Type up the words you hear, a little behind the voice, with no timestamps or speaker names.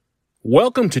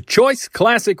Welcome to Choice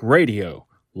Classic Radio.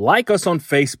 Like us on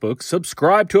Facebook,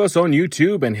 subscribe to us on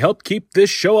YouTube, and help keep this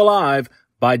show alive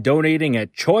by donating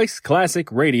at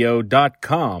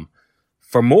choiceclassicradio.com.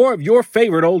 For more of your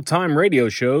favorite old-time radio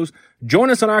shows, join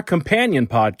us on our companion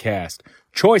podcast,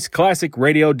 Choice Classic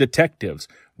Radio Detectives,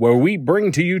 where we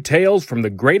bring to you tales from the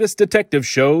greatest detective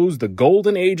shows the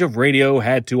golden age of radio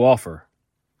had to offer.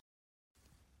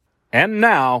 And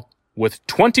now, with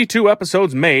 22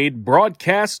 episodes made,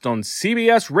 broadcast on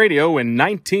CBS Radio in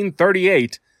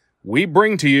 1938, we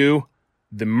bring to you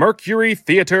the Mercury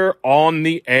Theater on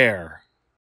the Air.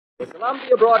 The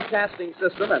Columbia Broadcasting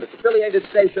System and its affiliated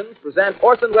stations present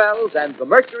Orson Welles and the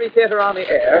Mercury Theater on the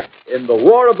Air in The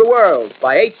War of the Worlds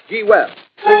by H.G. Wells.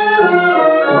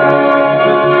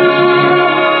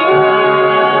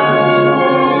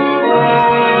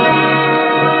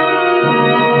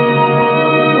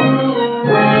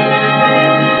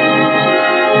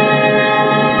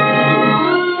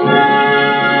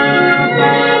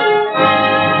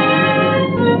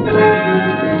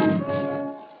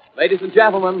 Ladies and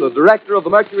gentlemen, the director of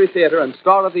the Mercury Theater and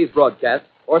star of these broadcasts,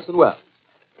 Orson Welles.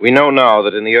 We know now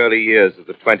that in the early years of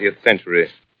the 20th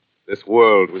century, this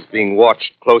world was being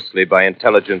watched closely by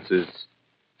intelligences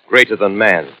greater than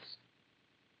man's,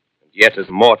 and yet as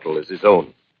mortal as his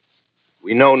own.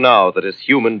 We know now that as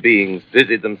human beings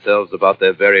busied themselves about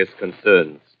their various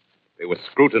concerns, they were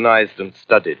scrutinized and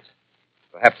studied,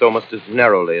 perhaps almost as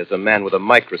narrowly as a man with a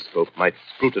microscope might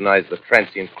scrutinize the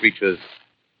transient creatures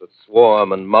that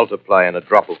swarm and multiply in a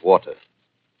drop of water.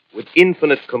 With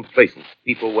infinite complacence,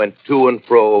 people went to and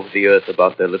fro over the earth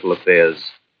about their little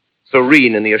affairs,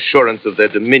 serene in the assurance of their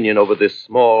dominion over this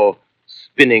small,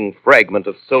 spinning fragment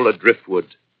of solar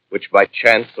driftwood, which by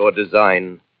chance or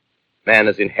design, man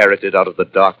has inherited out of the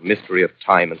dark mystery of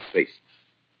time and space.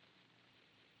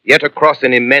 Yet across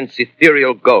an immense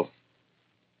ethereal gulf,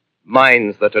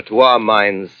 minds that are to our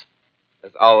minds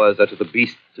as ours are to the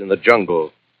beasts in the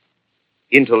jungle,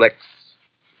 intellects,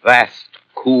 vast,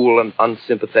 cool, and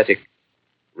unsympathetic,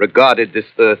 regarded this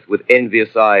earth with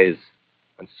envious eyes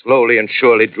and slowly and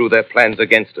surely drew their plans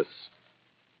against us.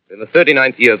 In the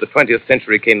 39th year of the 20th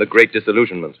century came the Great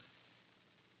Disillusionment.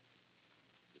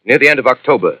 Near the end of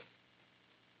October,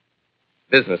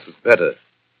 business was better.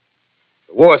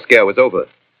 The war scare was over.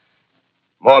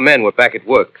 More men were back at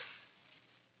work.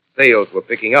 Sales were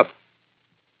picking up.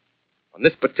 On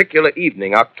this particular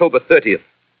evening, October 30th,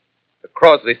 the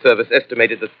Crosley service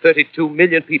estimated that 32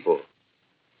 million people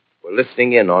were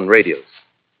listening in on radios.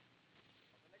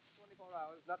 For the next 24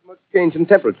 hours, not much change in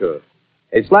temperature.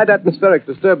 A slight atmospheric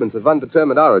disturbance of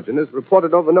undetermined origin is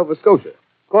reported over Nova Scotia,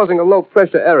 causing a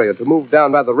low-pressure area to move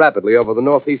down rather rapidly over the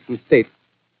northeastern states,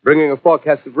 bringing a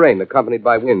forecast of rain accompanied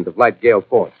by wind of light gale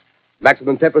force.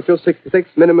 Maximum temperature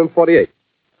 66, minimum 48.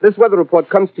 This weather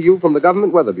report comes to you from the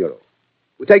Government Weather Bureau.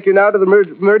 We take you now to the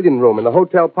Meridian Room in the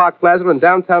Hotel Park Plaza in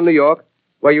downtown New York,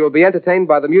 where you will be entertained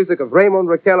by the music of Raymond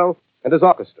Raquello and his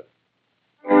orchestra.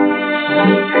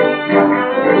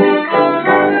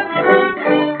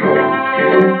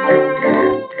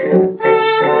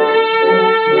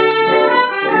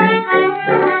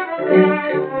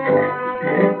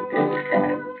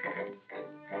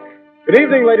 Good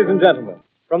evening, ladies and gentlemen.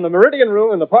 From the Meridian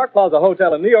Room in the Park Plaza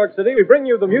Hotel in New York City, we bring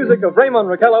you the music of Raymond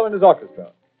Raquello and his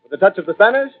orchestra. With a touch of the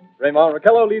Spanish, Raymond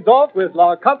Raquello leads off with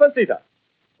La Comparsita.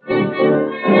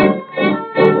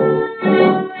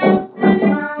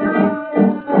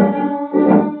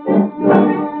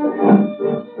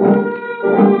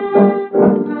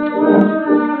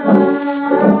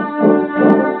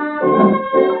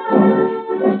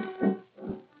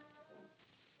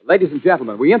 Ladies and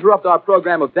gentlemen, we interrupt our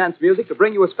program of dance music to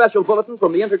bring you a special bulletin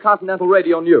from the Intercontinental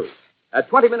Radio News. At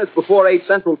 20 minutes before 8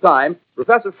 Central Time,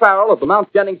 Professor Farrell of the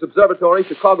Mount Jennings Observatory,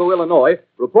 Chicago, Illinois,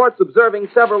 reports observing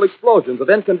several explosions of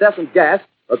incandescent gas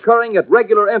occurring at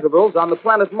regular intervals on the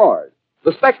planet Mars.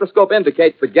 The spectroscope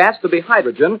indicates the gas to be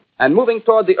hydrogen and moving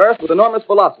toward the Earth with enormous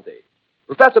velocity.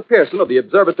 Professor Pearson of the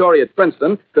observatory at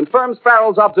Princeton confirms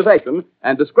Farrell's observation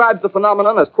and describes the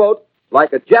phenomenon as, quote,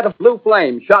 like a jet of blue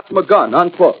flame shot from a gun,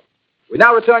 unquote. We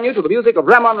now return you to the music of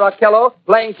Raymond Raquello,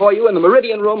 playing for you in the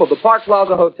Meridian Room of the Park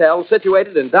Plaza Hotel,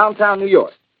 situated in downtown New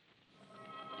York.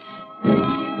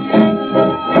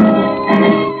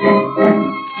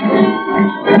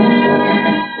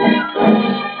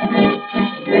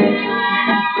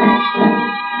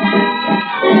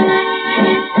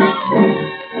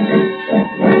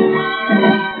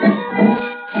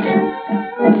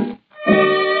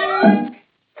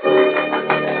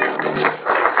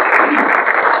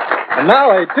 And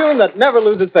now a tune that never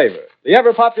loses favor, the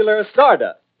ever-popular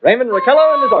Stardust, Raymond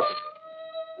Raquello and his orchestra.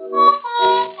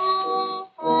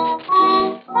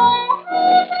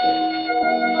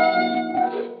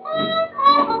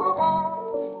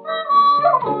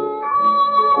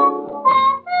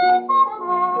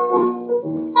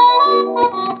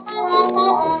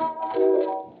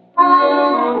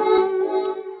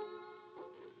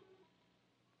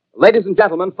 Ladies and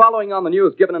gentlemen, following on the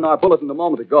news given in our bulletin a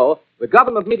moment ago, the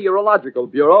Government Meteorological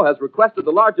Bureau has requested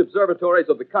the large observatories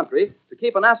of the country to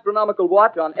keep an astronomical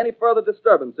watch on any further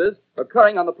disturbances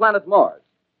occurring on the planet Mars.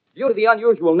 Due to the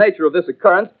unusual nature of this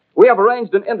occurrence, we have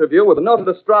arranged an interview with the noted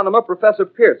astronomer, Professor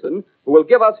Pearson, who will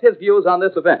give us his views on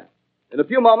this event. In a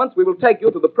few moments, we will take you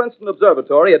to the Princeton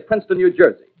Observatory at Princeton, New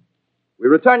Jersey. We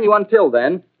return you until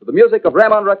then to the music of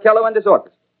Raymond Raquello and his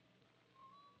orchestra.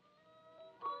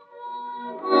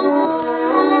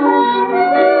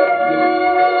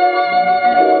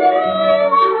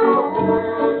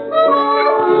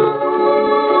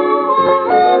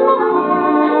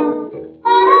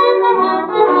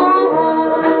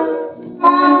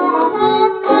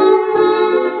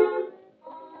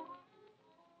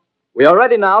 We are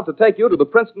ready now to take you to the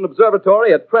Princeton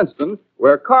Observatory at Princeton,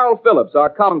 where Carl Phillips,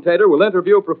 our commentator, will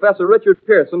interview Professor Richard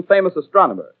Pearson, famous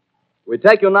astronomer. We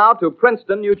take you now to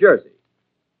Princeton, New Jersey.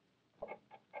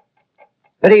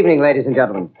 Good evening, ladies and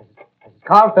gentlemen. This is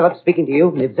Carl Phillips speaking to you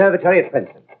from the observatory at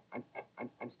Princeton.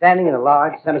 I'm standing in a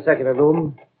large semicircular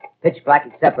room, pitch black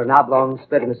except for an oblong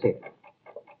split in the ceiling.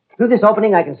 Through this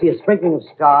opening, I can see a sprinkling of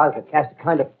stars that cast a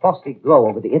kind of frosty glow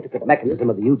over the intricate mechanism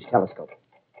of the huge telescope.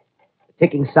 The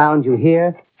ticking sound you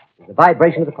hear is the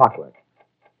vibration of the clockwork.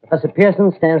 Professor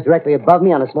Pearson stands directly above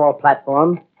me on a small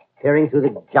platform, peering through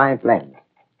the giant lens.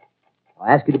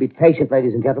 I'll ask you to be patient,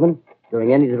 ladies and gentlemen,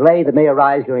 during any delay that may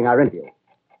arise during our interview.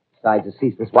 Besides the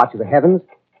ceaseless watch of the heavens,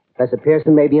 Professor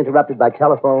Pearson may be interrupted by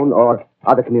telephone or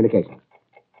other communications.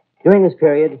 During this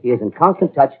period, he is in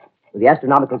constant touch with the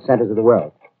astronomical centers of the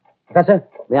world. Professor,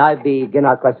 may I begin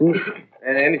our questions?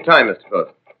 Any time, Mr.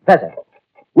 Phillips. Professor,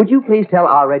 would you please tell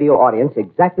our radio audience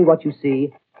exactly what you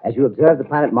see as you observe the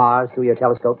planet Mars through your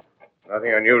telescope?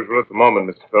 Nothing unusual at the moment,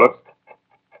 Mr. Phillips.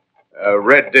 A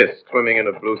red disk swimming in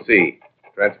a blue sea.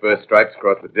 Transverse stripes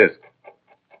across the disk.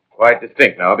 Quite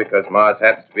distinct now because Mars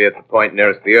happens to be at the point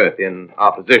nearest the Earth, in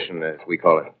opposition, as we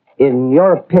call it. In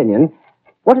your opinion,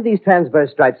 what do these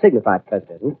transverse stripes signify, Professor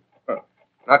Pearson?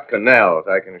 Not canals,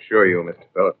 I can assure you, Mr.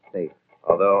 Phillips. See.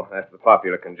 Although that's the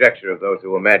popular conjecture of those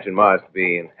who imagine Mars to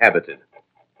be inhabited.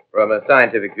 From a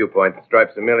scientific viewpoint, the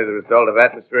stripes are merely the result of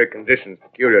atmospheric conditions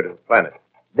peculiar to the planet.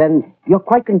 Then you're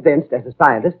quite convinced, as a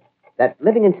scientist, that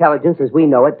living intelligence as we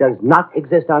know it does not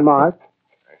exist on Mars?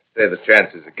 I say the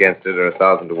chances against it are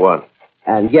 1,000 to 1.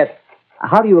 And yet,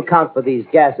 how do you account for these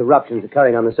gas eruptions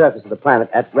occurring on the surface of the planet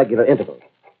at regular intervals?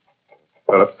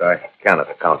 Phillips, I cannot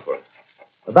account for it.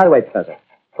 By the way, Professor,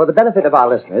 for the benefit of our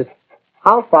listeners,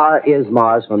 how far is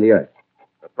Mars from the Earth?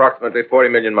 Approximately 40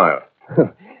 million miles.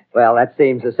 Well, that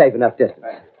seems a safe enough distance.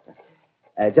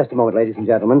 Just a moment, ladies and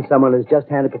gentlemen. Someone has just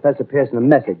handed Professor Pearson a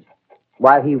message.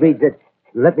 While he reads it,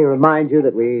 let me remind you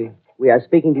that we are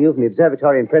speaking to you from the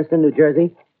observatory in Princeton, New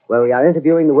Jersey, where we are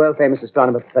interviewing the world-famous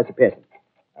astronomer, Professor Pearson.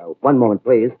 One moment,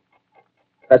 please.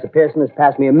 Professor Pearson has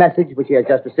passed me a message which he has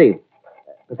just received.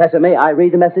 Professor, may I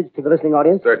read the message to the listening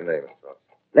audience? Certainly, Mr. Phillips.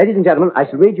 Ladies and gentlemen, I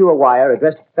shall read you a wire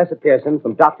addressed to Professor Pearson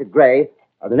from Dr. Gray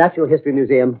of the Natural History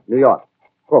Museum, New York.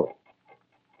 Quote,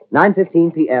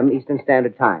 9:15 p.m. Eastern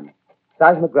Standard Time.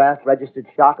 Seismograph registered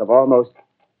shock of almost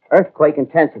earthquake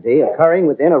intensity occurring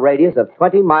within a radius of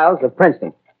 20 miles of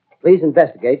Princeton. Please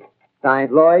investigate.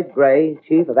 Signed, Lloyd Gray,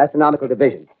 Chief of Astronomical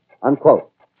Division.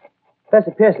 Unquote.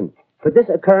 Professor Pearson, could this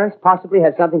occurrence possibly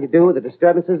have something to do with the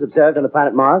disturbances observed on the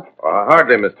planet Mars?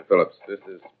 Hardly, Mr. Phillips. This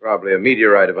is probably a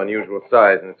meteorite of unusual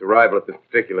size, and its arrival at this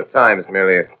particular time is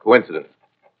merely a coincidence.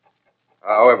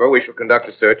 However, we shall conduct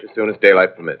a search as soon as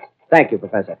daylight permits. Thank you,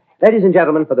 Professor. Ladies and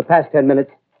gentlemen, for the past 10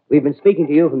 minutes, we've been speaking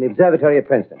to you from the observatory at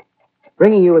Princeton,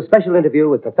 bringing you a special interview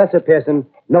with Professor Pearson,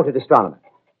 noted astronomer.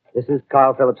 This is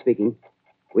Carl Phillips speaking.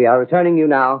 We are returning you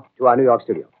now to our New York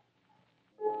studio.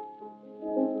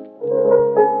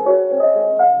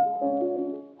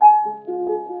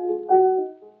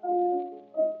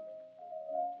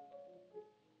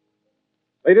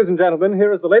 Ladies and gentlemen,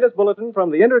 here is the latest bulletin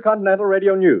from the Intercontinental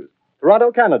Radio News.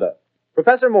 Toronto, Canada.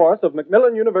 Professor Morse of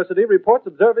Macmillan University reports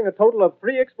observing a total of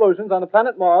 3 explosions on the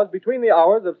planet Mars between the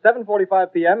hours of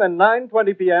 7:45 p.m. and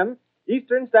 9:20 p.m.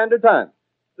 Eastern Standard Time.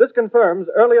 This confirms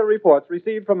earlier reports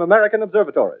received from American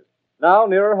observatories. Now,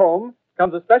 nearer home,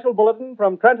 comes a special bulletin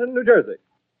from Trenton, New Jersey.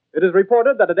 It is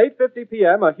reported that at 8:50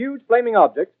 p.m., a huge flaming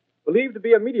object, believed to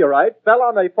be a meteorite, fell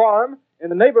on a farm in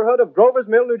the neighborhood of Grover's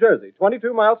Mill, New Jersey,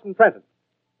 22 miles from Trenton.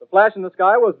 The flash in the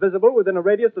sky was visible within a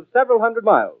radius of several hundred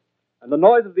miles, and the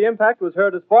noise of the impact was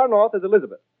heard as far north as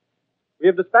Elizabeth. We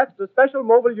have dispatched a special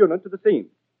mobile unit to the scene,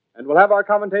 and we'll have our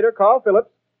commentator, Carl Phillips,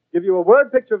 give you a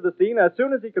word picture of the scene as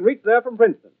soon as he can reach there from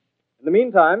Princeton. In the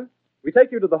meantime, we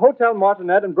take you to the Hotel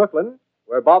Martinet in Brooklyn,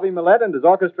 where Bobby Millett and his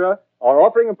orchestra are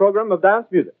offering a program of dance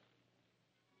music.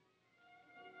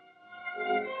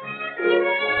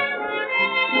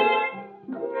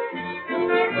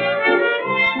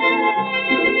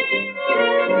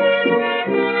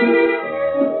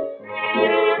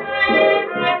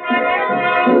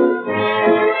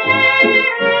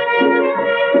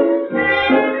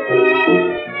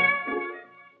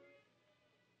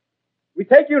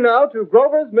 now to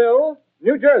Grover's Mill,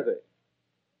 New Jersey.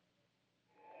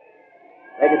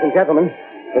 Ladies and gentlemen,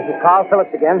 this is Carl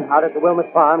Phillips again, out at the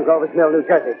Wilmot Farm, Grover's Mill, New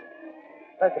Jersey.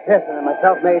 Professor Pearson and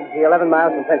myself made the 11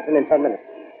 miles from Princeton in 10 minutes.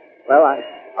 Well, I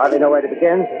hardly know where to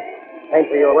begin. To paint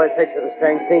for you a word picture of the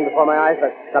strange scene before my eyes,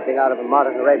 like something out of a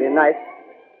modern Arabian Nights.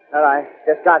 Well, I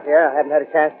just got here. I haven't had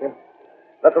a chance to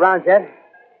look around yet.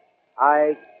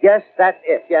 I guess that's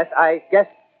it. Yes, I guess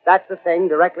that's the thing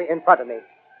directly in front of me,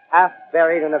 half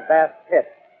buried in a vast pit.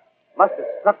 Must have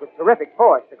struck with terrific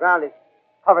force. The ground is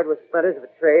covered with splinters of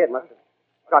a tree. It must have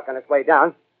struck on its way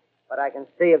down. But I can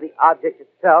see of the object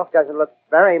itself doesn't look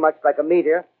very much like a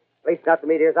meteor. At least not the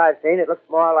meteors I've seen. It looks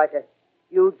more like a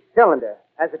huge cylinder.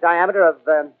 Has a diameter of,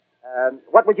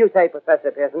 what would you say,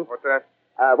 Professor Pearson? What's that?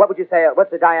 What would you say,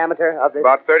 what's the diameter of this?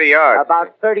 About 30 yards.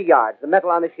 About 30 yards. The metal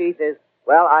on the sheath is,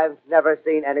 well, I've never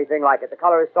seen anything like it. The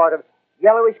color is sort of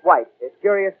yellowish white. It's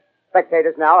curious.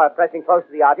 Spectators now are pressing close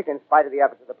to the object in spite of the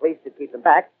efforts of the police to keep them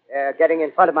back. Getting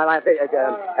in front of my line.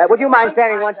 Would you mind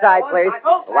standing one side, please?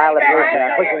 While the police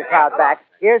are pushing the crowd back.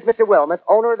 Here's Mr. Wilmot,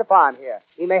 owner of the farm here.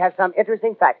 He may have some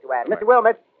interesting facts to add. Mr.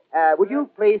 Wilmot, would you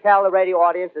please tell the radio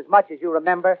audience as much as you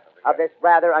remember of this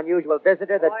rather unusual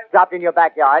visitor that dropped in your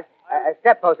backyard?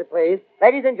 Step closer, please.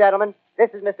 Ladies and gentlemen, this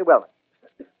is Mr. Wilmot.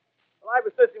 Well, I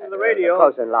was listening to the radio.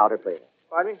 Closer and louder, please.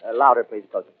 Pardon me? Louder, please,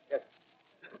 closer. Yes.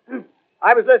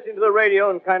 I was listening to the radio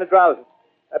and kind of drowsing.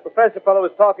 That professor fellow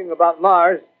was talking about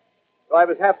Mars, so I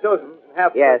was half chosen and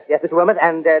half... Yes, Mr. Wilmot,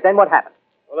 and then what happened?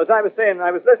 Well, as I was saying,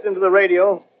 I was listening to the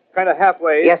radio, kind of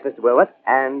halfway. Yes, Mr. Wilmot,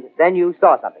 and then you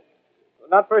saw something. Well,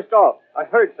 not first off. I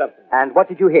heard something. And what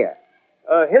did you hear?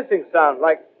 A hissing sound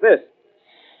like this.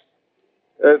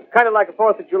 Kind of like a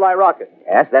 4th of July rocket.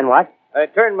 Yes, then what? I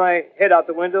turned my head out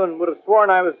the window and would have sworn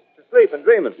I was asleep and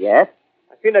dreaming. Yes?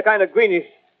 I seen a kind of greenish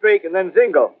streak and then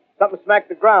zingo. Something smacked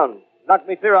the ground. Knocked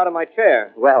me clear out of my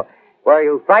chair. Well, were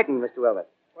you frightened, Mr. Wilmot?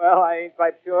 Well, I ain't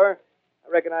quite sure.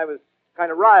 I reckon I was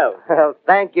kind of riled. Well,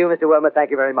 thank you, Mr. Wilmot.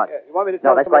 Thank you very much. You want me to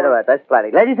tell No, that's quite all right. That's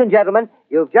plenty. Ladies and gentlemen,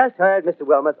 you've just heard Mr.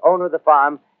 Wilmot, owner of the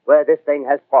farm where this thing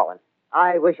has fallen.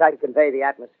 I wish I could convey the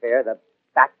atmosphere, the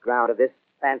background of this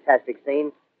fantastic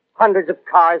scene. Hundreds of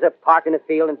cars are parked in a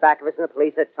field in back of us, and the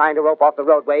police are trying to rope off the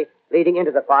roadway leading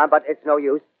into the farm, but it's no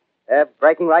use. They're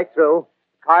breaking right through.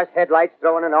 Car's headlights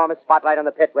throw an enormous spotlight on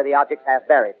the pit where the object's half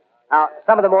buried. Now,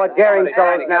 some of the more daring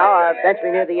souls now are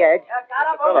venturing near the edge.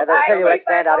 The silhouettes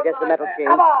stand out against the metal sheen.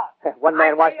 One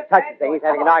man wants to touch the thing. He's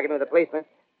having an argument with the policeman.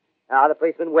 Now, the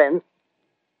policeman wins.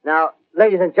 Now,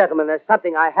 ladies and gentlemen, there's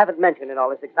something I haven't mentioned in all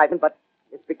this excitement, but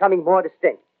it's becoming more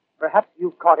distinct. Perhaps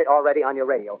you've caught it already on your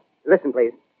radio. Listen,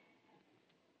 please.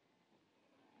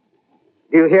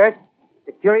 Do you hear it?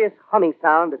 It's a curious humming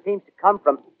sound that seems to come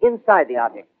from inside the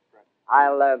object.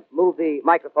 I'll move the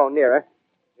microphone nearer.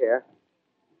 Here.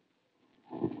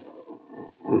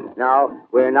 Now,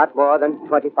 we're not more than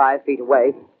 25 feet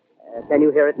away. Can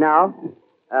you hear it now?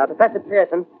 Professor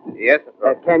Pearson? Yes,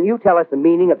 sir. Can you tell us the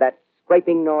meaning of that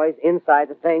scraping noise inside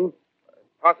the thing?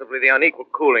 Possibly the unequal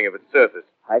cooling of its surface.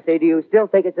 I say, do you still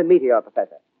think it's a meteor,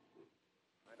 Professor?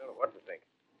 I don't know what to think.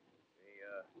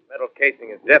 The metal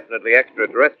casing is definitely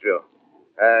extraterrestrial.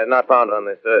 Not found on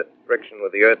this Earth. Friction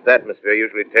with the Earth's atmosphere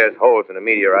usually tears holes in a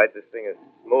meteorite. This thing is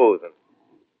smooth, and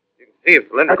you can see its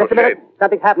cylindrical Just a minute. shape.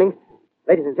 Something's happening.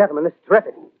 Ladies and gentlemen, this is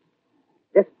terrific.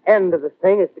 This end of the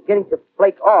thing is beginning to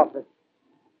flake off. The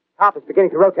top is beginning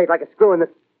to rotate like a screw, and the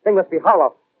thing must be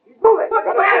hollow. Move it!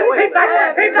 Keep back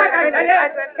there! Keep back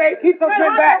there! Keep those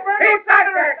men back! Keep back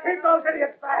there! Keep those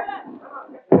idiots back!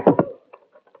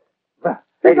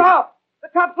 Ladies, off! The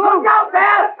top blew! Look out,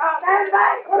 man! Stand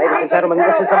back! ladies and gentlemen, this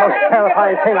is the most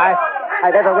terrifying thing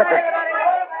I've ever witnessed.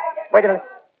 Wait a minute.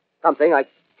 Something I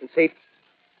can see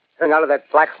coming out of that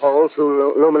black hole,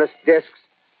 two luminous discs.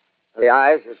 The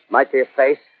eyes, it might be a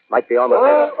face, might be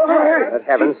almost... Good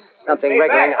heavens, something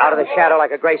wriggling out of the shadow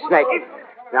like a gray snake.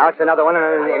 Now it's another one,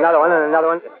 and another one, and another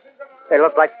one. They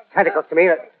look like tentacles to me.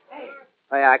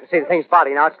 Oh, yeah, I can see the thing's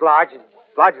body now. It's large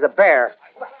as a bear.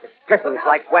 It glistens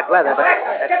like wet leather, but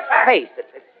that face,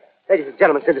 ladies and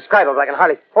gentlemen, it's indescribable. I can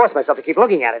hardly force myself to keep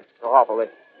looking at it. It's so awful. The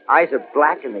eyes are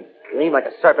black, and they gleam like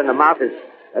a serpent. The mouth is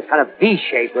kind of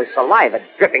V-shaped with saliva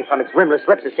dripping from its rimless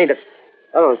lips. It seems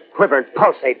to quiver and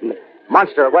pulsate, and the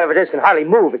monster, or whatever it is, can hardly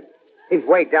move. It seems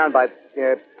weighed down by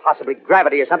possibly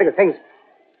gravity or something. The thing's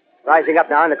rising up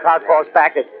now, and the crowd falls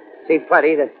back. They've seen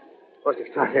plenty. The most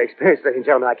extraordinary experience, ladies and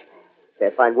gentlemen. I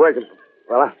can't find words.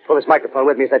 Well, I'll pull this microphone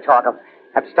with me as I talk. I'll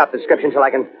have to stop the description until I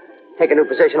can take a new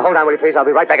position. Hold on, will you, please? I'll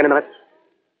be right back in a minute.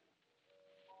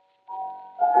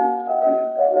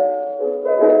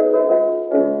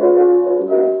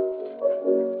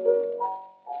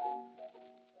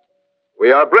 We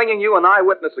We are bringing you an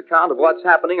eyewitness account of what's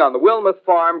happening on the Wilmuth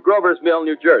Farm, Grover's Mill,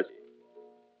 New Jersey.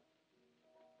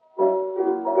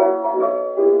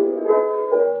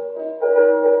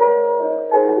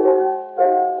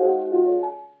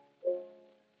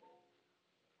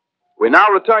 We now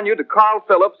return you to Carl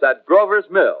Phillips at Grover's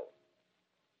Mill.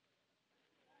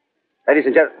 Ladies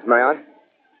and gentlemen, am I on?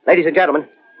 Ladies and gentlemen,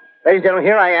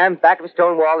 here I am, back of a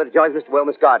stone wall that adjoins Mr.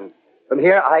 Wilmuth's garden. From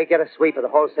here, I get a sweep of the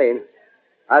whole scene.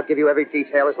 I'll give you every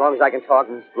detail as long as I can talk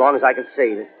and as long as I can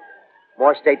see.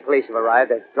 More state police have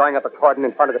arrived. They're drawing up a cordon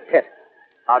in front of the pit.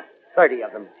 About 30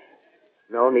 of them.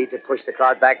 No need to push the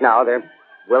crowd back now. They're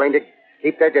willing to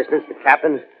keep their distance. The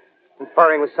captain's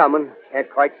conferring with someone.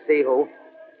 Can't quite see who.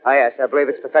 Oh, yes, I believe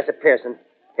it's Professor Pearson.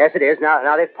 Yes, it is.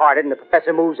 Now they've parted, and the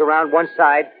professor moves around one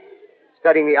side,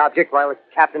 studying the object while the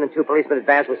captain and two policemen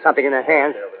advance with something in their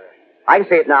hands. I can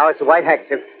see it now. It's a white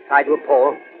handkerchief tied to a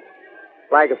pole.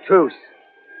 Flag of truce.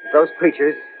 If those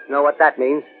creatures know what that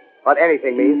means, what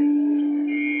anything means.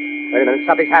 Wait a minute,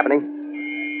 something's happening.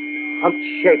 Humped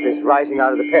shape is rising out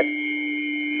of the pit.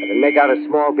 I can make out a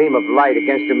small beam of light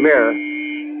against a mirror.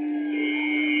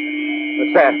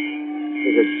 What's that?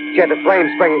 There's a jet of flame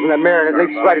springing from the mirror, and it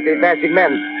leaps right at the advancing men.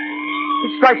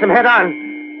 It strikes them head on.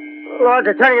 Lord,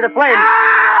 they're turning into flames.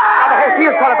 Oh, the whole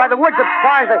field's caught up by the woods, the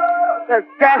barns, the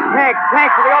gas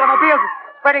tanks for the automobiles,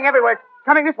 spreading everywhere. It's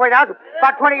coming this way now,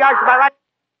 about 20 yards to my right.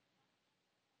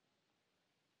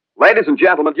 Ladies and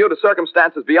gentlemen, due to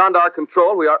circumstances beyond our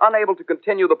control, we are unable to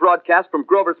continue the broadcast from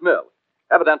Grover's Mill.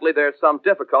 Evidently, there's some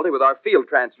difficulty with our field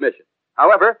transmission.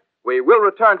 However, we will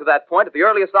return to that point at the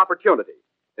earliest opportunity.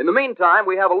 In the meantime,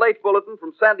 we have a late bulletin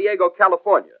from San Diego,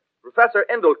 California. Professor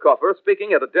Indelkoffer,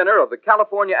 speaking at a dinner of the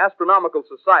California Astronomical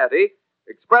Society,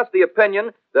 expressed the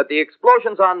opinion that the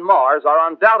explosions on Mars are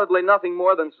undoubtedly nothing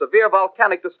more than severe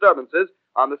volcanic disturbances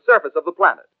on the surface of the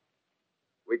planet.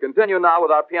 We continue now with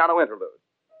our piano interlude.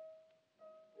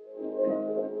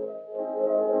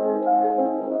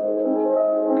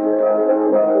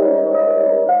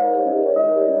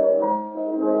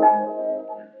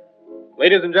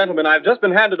 Ladies and gentlemen, I've just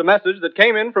been handed a message that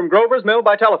came in from Grover's Mill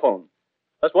by telephone.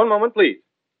 Just one moment, please.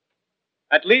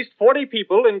 At least 40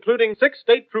 people, including 6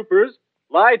 state troopers,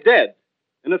 lie dead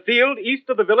in a field east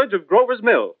of the village of Grover's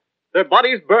Mill, their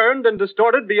bodies burned and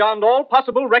distorted beyond all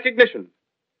possible recognition.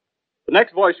 The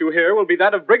next voice you hear will be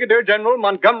that of Brigadier General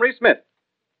Montgomery Smith,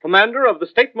 commander of the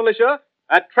state militia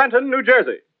at Trenton, New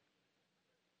Jersey.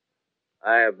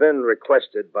 I have been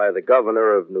requested by the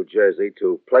governor of New Jersey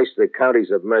to place the counties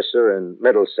of Mercer and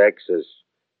Middlesex as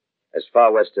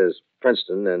far west as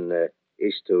Princeton and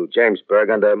east to Jamesburg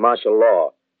under martial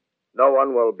law. No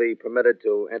one will be permitted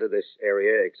to enter this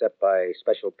area except by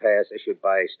special pass issued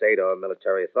by state or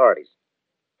military authorities.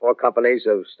 4 companies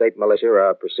of state militia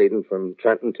are proceeding from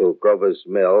Trenton to Grover's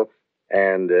Mill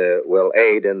and will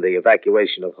aid in the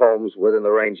evacuation of homes within the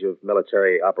range of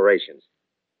military operations.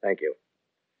 Thank you.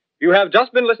 You have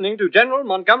just been listening to General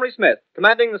Montgomery Smith,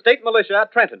 commanding the state militia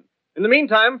at Trenton. In the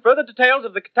meantime, further details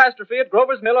of the catastrophe at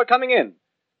Grover's Mill are coming in.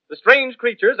 The strange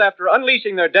creatures, after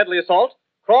unleashing their deadly assault,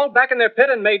 crawled back in their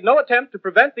pit and made no attempt to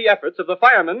prevent the efforts of the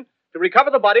firemen to recover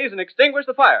the bodies and extinguish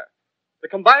the fire. The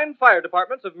combined fire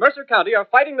departments of Mercer County are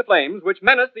fighting the flames which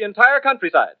menace the entire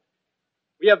countryside.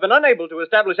 We have been unable to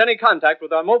establish any contact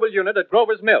with our mobile unit at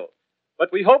Grover's Mill,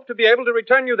 but we hope to be able to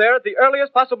return you there at the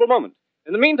earliest possible moment.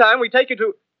 In the meantime, we take you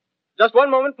to... Just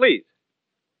one moment, please.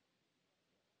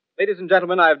 Ladies and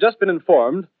gentlemen, I have just been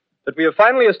informed that we have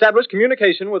finally established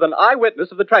communication with an eyewitness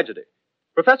of the tragedy.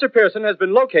 Professor Pearson has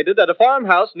been located at a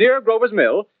farmhouse near Grover's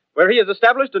Mill, where he has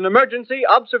established an emergency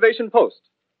observation post.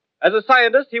 As a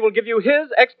scientist, he will give you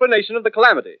his explanation of the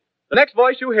calamity. The next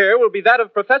voice you hear will be that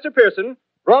of Professor Pearson,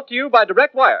 brought to you by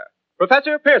direct wire.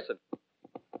 Professor Pearson.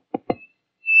 Of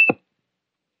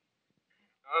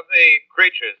the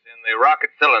creatures in the rocket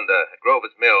cylinder at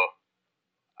Grover's Mill,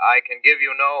 I can give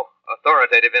you no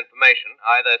authoritative information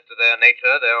either as to their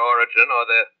nature, their origin, or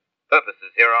their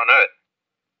purposes here on Earth.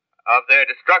 Of their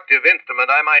destructive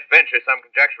instrument, I might venture some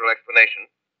conjectural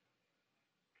explanation.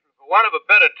 For want of a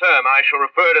better term, I shall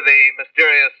refer to the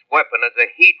mysterious weapon as a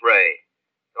heat ray.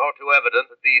 It's all too evident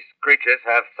that these creatures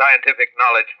have scientific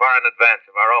knowledge far in advance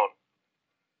of our own.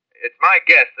 It's my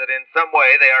guess that in some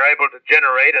way they are able to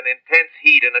generate an intense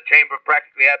heat in a chamber of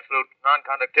practically absolute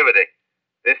non-conductivity.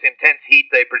 This intense heat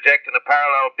they project in a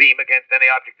parallel beam against any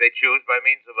object they choose by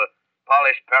means of a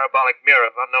polished parabolic mirror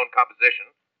of unknown composition,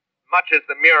 much as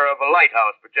the mirror of a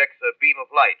lighthouse projects a beam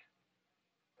of light.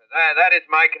 That is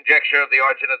my conjecture of the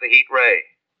origin of the heat ray.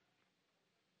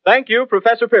 Thank you,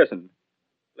 Professor Pearson.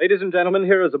 Ladies and gentlemen,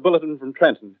 here is a bulletin from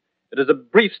Trenton. It is a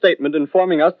brief statement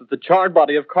informing us that the charred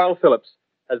body of Carl Phillips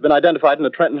has been identified in a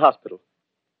Trenton hospital.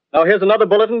 Now here's another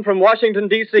bulletin from Washington,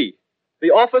 D.C.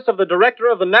 The Office of the Director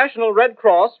of the National Red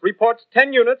Cross reports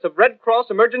 10 units of Red Cross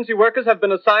emergency workers have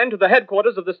been assigned to the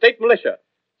headquarters of the state militia,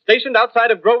 stationed outside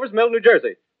of Grover's Mill, New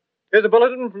Jersey. Here's a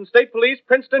bulletin from State Police,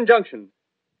 Princeton Junction.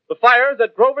 The fires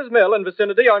at Grover's Mill and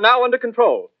vicinity are now under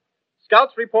control.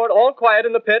 Scouts report all quiet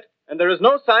in the pit, and there is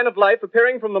no sign of life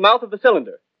appearing from the mouth of the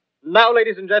cylinder. Now,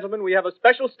 ladies and gentlemen, we have a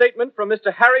special statement from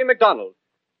Mr. Harry McDonald,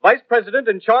 Vice President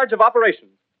in charge of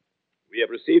operations. We have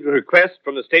received a request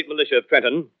from the state militia of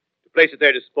Trenton to place at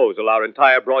their disposal our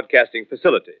entire broadcasting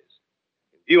facilities.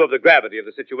 In view of the gravity of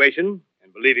the situation,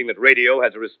 and believing that radio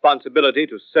has a responsibility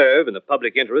to serve in the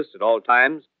public interest at all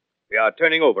times, we are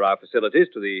turning over our facilities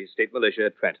to the state militia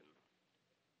at Trenton.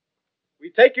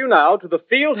 We take you now to the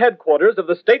field headquarters of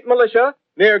the state militia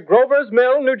near Grover's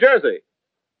Mill, New Jersey.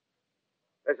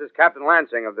 This is Captain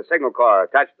Lansing of the Signal Corps,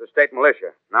 attached to the state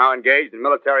militia, now engaged in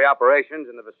military operations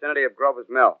in the vicinity of Grover's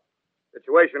Mill.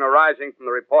 Situation arising from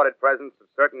the reported presence of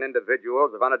certain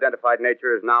individuals of unidentified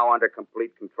nature is now under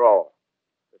complete control.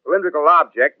 The cylindrical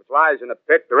object, which lies in a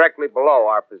pit directly below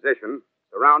our position,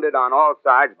 surrounded on all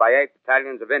sides by 8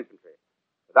 battalions of infantry,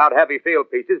 without heavy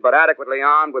field pieces, but adequately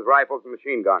armed with rifles and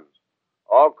machine guns.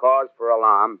 All cause for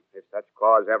alarm, if such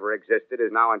cause ever existed,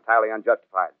 is now entirely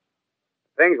unjustified.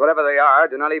 Things, whatever they are,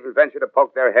 do not even venture to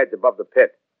poke their heads above the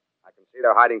pit. I can see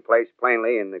their hiding place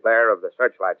plainly in the glare of the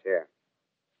searchlights here.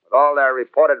 With all their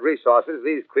reported resources,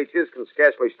 these creatures can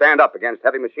scarcely stand up against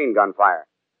heavy machine gun fire.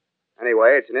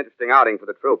 Anyway, it's an interesting outing for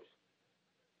the troops.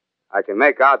 I can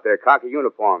make out their khaki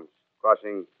uniforms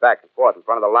crossing back and forth in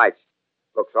front of the lights.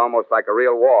 Looks almost like a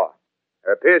real war.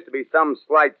 There appears to be some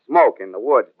slight smoke in the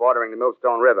woods bordering the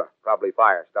Millstone River, probably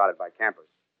fire started by campers.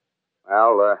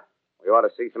 Well, we ought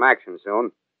to see some action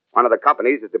soon. One of the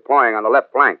companies is deploying on the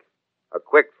left flank. A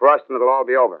quick thrust and it'll all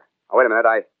be over. Oh, wait a minute.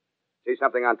 I see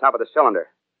something on top of the cylinder.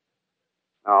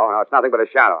 No, it's nothing but a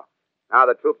shadow. Now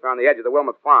the troops are on the edge of the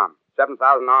Wilmot Farm.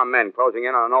 7,000 armed men closing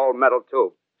in on an old metal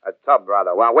tube. A tub,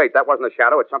 rather. Well, wait, that wasn't a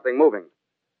shadow. It's something moving.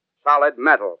 Solid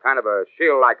metal, kind of a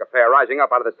shield-like affair rising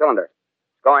up out of the cylinder.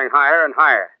 It's going higher and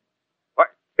higher. What?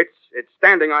 It's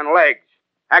standing on legs,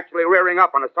 actually rearing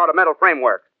up on a sort of metal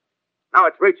framework. Now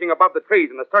it's reaching above the trees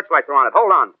and the searchlights are on it.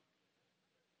 Hold on.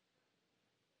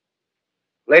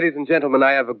 Ladies and gentlemen,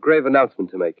 I have a grave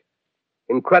announcement to make.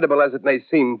 Incredible as it may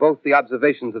seem, both the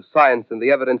observations of science and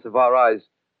the evidence of our eyes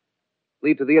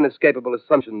lead to the inescapable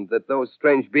assumption that those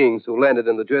strange beings who landed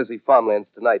in the Jersey farmlands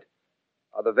tonight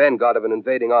are the vanguard of an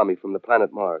invading army from the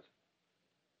planet Mars.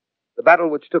 The battle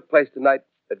which took place tonight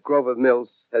at Grover Mills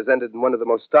has ended in one of the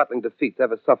most startling defeats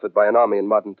ever suffered by an army in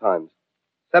modern times.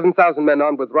 7,000 men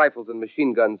armed with rifles and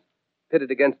machine guns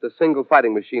pitted against a single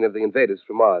fighting machine of the invaders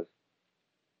from Mars.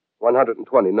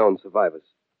 120 known survivors.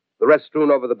 The rest strewn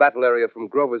over the battle area from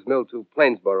Grover's Mill to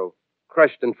Plainsboro,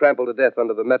 crushed and trampled to death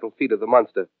under the metal feet of the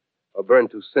monster, or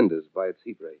burned to cinders by its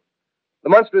heat ray. The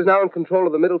monster is now in control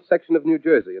of the middle section of New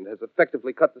Jersey and has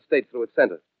effectively cut the state through its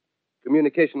center.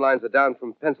 Communication lines are down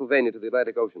from Pennsylvania to the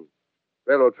Atlantic Ocean.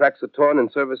 Railroad tracks are torn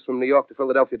and service from New York to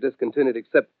Philadelphia discontinued,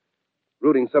 except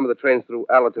routing some of the trains through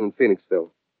Allerton and Phoenixville.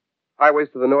 Highways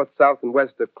to the north, south, and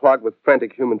west are clogged with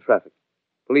frantic human traffic.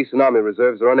 Police and army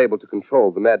reserves are unable to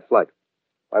control the mad flight.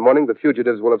 By morning, the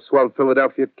fugitives will have swelled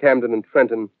Philadelphia, Camden, and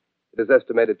Trenton. It is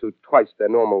estimated to twice their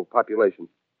normal population.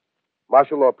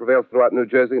 Martial law prevails throughout New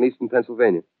Jersey and eastern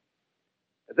Pennsylvania.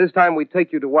 At this time, we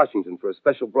take you to Washington for a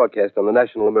special broadcast on the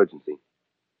national emergency.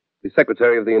 The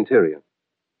Secretary of the Interior.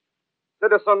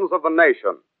 Citizens of the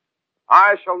nation,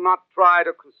 I shall not try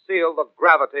to conceal the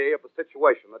gravity of the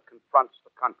situation that confronts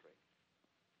the country,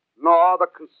 nor the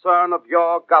concern of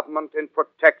your government in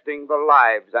protecting the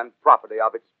lives and property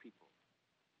of its people.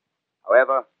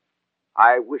 However,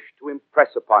 I wish to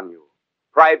impress upon you,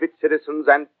 private citizens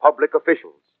and public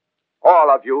officials,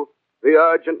 all of you, the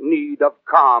urgent need of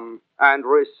calm and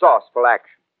resourceful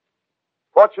action.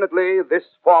 Fortunately, this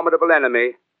formidable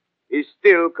enemy is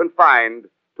still confined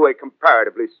to a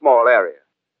comparatively small area,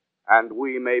 and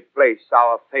we may place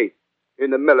our faith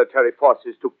in the military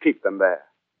forces to keep them there.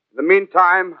 In the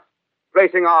meantime,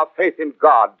 placing our faith in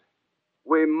God,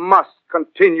 we must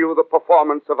continue the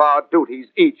performance of our duties,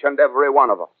 each and every one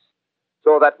of us,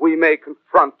 so that we may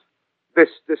confront this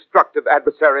destructive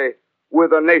adversary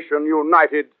with a nation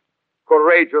united,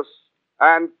 courageous,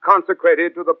 and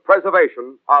consecrated to the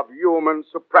preservation of human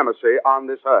supremacy on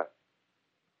this earth.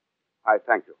 I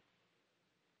thank you.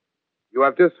 You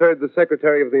have just heard the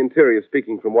Secretary of the Interior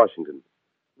speaking from Washington.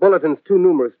 Bulletins too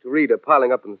numerous to read are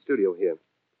piling up in the studio here.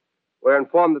 We're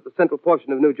informed that the central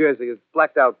portion of New Jersey is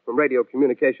blacked out from radio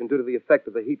communication due to the effect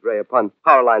of the heat ray upon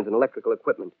power lines and electrical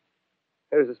equipment.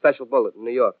 Here is a special bulletin,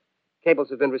 New York. Cables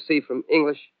have been received from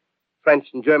English, French,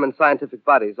 and German scientific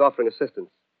bodies offering assistance.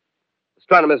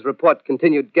 Astronomers report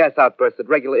continued gas outbursts at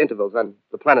regular intervals on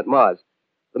the planet Mars.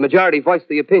 The majority voiced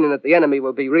the opinion that the enemy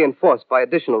will be reinforced by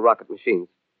additional rocket machines.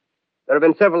 There have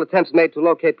been several attempts made to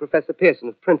locate Professor Pearson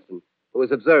of Princeton, who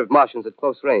has observed Martians at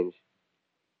close range.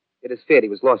 It is feared he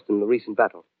was lost in the recent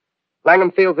battle.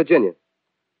 Langham Field, Virginia.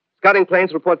 Scouting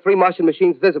planes report 3 Martian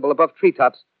machines visible above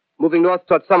treetops, moving north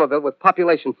toward Somerville with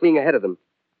population fleeing ahead of them.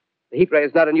 The heat ray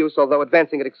is not in use, although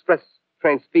advancing at express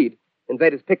train speed.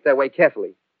 Invaders pick their way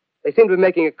carefully. They seem to be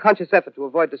making a conscious effort to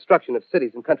avoid destruction of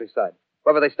cities and countryside.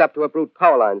 However, they stop to uproot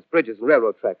power lines, bridges, and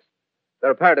railroad tracks.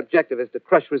 Their apparent objective is to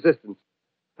crush resistance,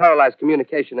 paralyze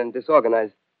communication, and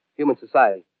disorganize human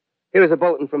society. Here is a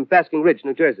bulletin from Basking Ridge,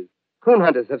 New Jersey. Coon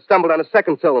hunters have stumbled on a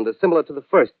second cylinder similar to the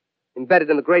first, embedded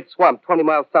in the great swamp 20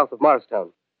 miles south of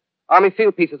Morristown. Army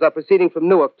field pieces are proceeding from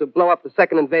Newark to blow up the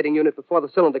second invading unit before the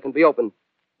cylinder can be opened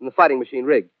and the fighting machine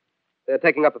rigged. They are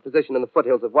taking up a position in the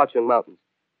foothills of Watchung Mountains.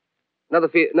 Another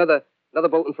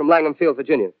bulletin from Langham Field,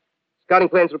 Virginia. Scouting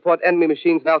planes report enemy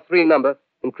machines, now 3 in number,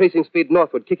 increasing speed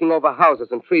northward, kicking over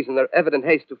houses and trees in their evident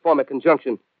haste to form a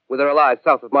conjunction with their allies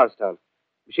south of Morristown.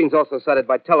 Machines also sighted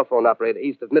by telephone operator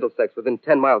east of Middlesex within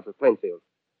 10 miles of Plainfield.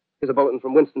 Here's a bulletin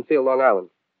from Winston Field, Long Island.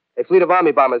 A fleet of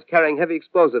Army bombers carrying heavy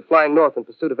explosives flying north in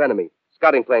pursuit of enemy.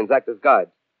 Scouting planes act as guides.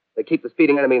 They keep the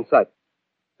speeding enemy in sight.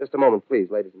 Just a moment,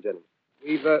 please, ladies and gentlemen.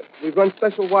 We've run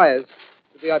special wires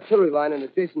to the artillery line in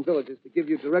adjacent villages to give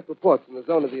you direct reports in the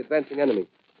zone of the advancing enemy.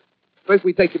 First,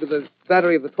 we take you to the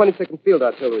battery of the 22nd Field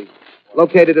Artillery,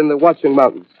 located in the Watchung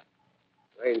Mountains.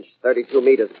 Range 32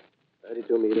 meters.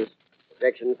 32 meters.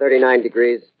 Projection 39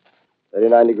 degrees.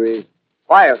 39 degrees.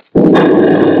 Fire!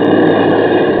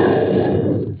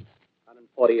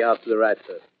 140 yards to the right,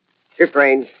 sir. Shift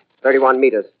range 31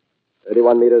 meters.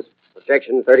 31 meters.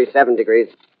 Projection 37 degrees.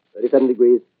 37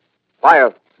 degrees.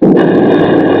 Fire!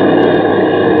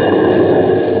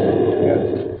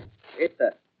 Hit,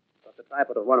 sir. Got the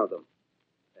tripod of one of them.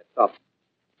 They're stopped.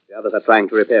 The others are trying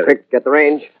to repair it. Quick, get the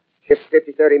range. Shift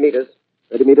 30 meters.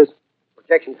 30 meters.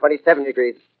 Projection 27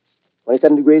 degrees.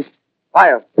 27 degrees.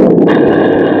 Fire! Can't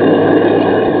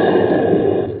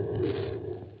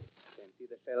see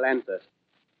the shell land, sir.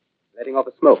 Letting off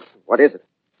a smoke. What is it?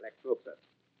 Black smoke, sir.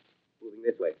 Moving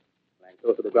this way. Lying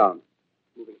close to the ground.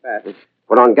 Moving fast.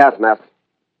 Put on gas mask.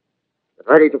 Get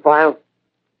ready to fire.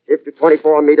 Shift to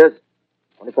 24 meters.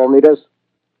 24 meters.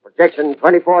 Projection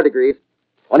 24 degrees.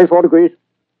 24 degrees.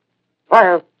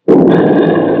 Fire! Still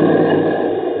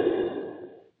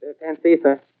can't see,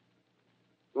 sir.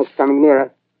 Smoke's coming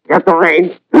nearer. Get the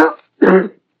range.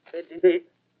 53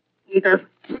 meters.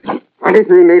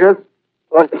 23 meters.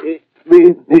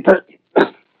 23 meters.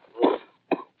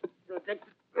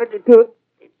 22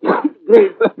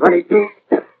 degrees. 22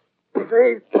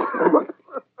 degrees.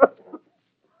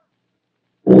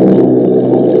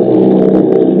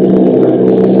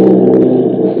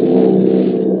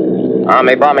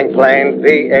 Army bombing plane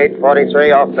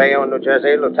P-843 off Bayonne, New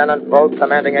Jersey. Lieutenant Vogt,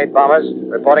 commanding 8 bombers,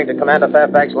 reporting to Commander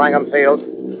Fairfax, Langham Field.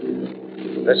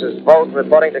 This is Vogt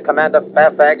reporting to Commander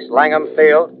Fairfax, Langham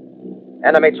Field.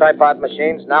 Enemy tripod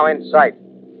machines now in sight.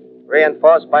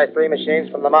 Reinforced by 3 machines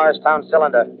from the Morristown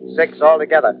cylinder, 6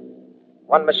 altogether.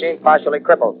 1 machine partially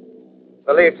crippled.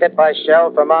 Believed hit by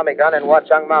shell from Army gun in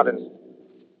Watchung Mountains.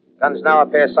 Guns now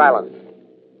appear silent.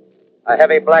 A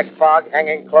heavy black fog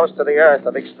hanging close to the earth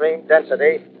of extreme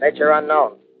density, nature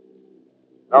unknown.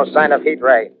 No sign of heat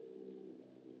ray.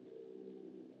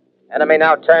 Enemy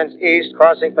now turns east,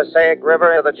 crossing Passaic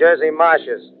River into the Jersey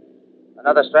marshes.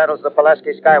 Another straddles the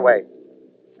Pulaski Skyway.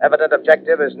 Evident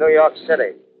objective is New York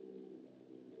City.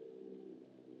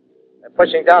 They're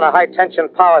pushing down a high-tension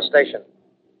power station.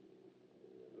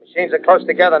 The machines are close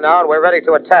together now, and we're ready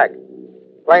to attack.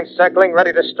 Planes circling,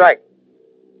 ready to strike.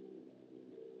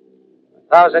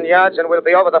 1,000 yards, and we'll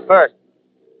be over the first.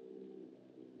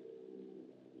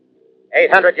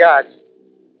 800 yards.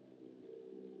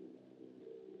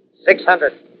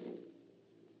 600.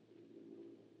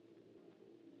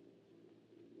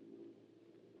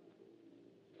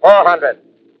 400.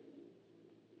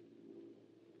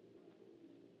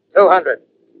 200.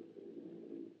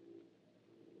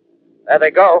 There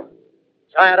they go.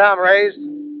 Giant arm raised.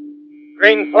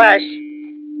 Green flash.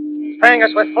 Spraying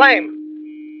us with flame.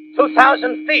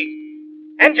 2,000 feet.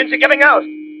 Engines are giving out.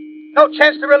 No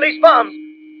chance to release bombs.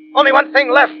 Only one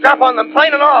thing left. Drop on them,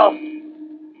 plane and all.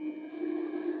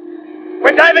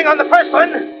 We're diving on the first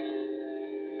one.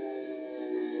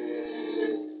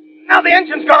 Now the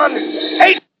engine's gone.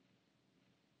 8.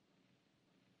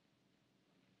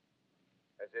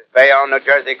 This is Bayonne, New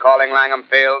Jersey, calling Langham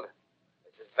Field.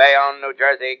 This is Bayonne, New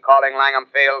Jersey, calling Langham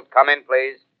Field. Come in,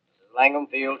 please. This is Langham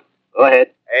Field. Go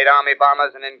ahead. 8 Army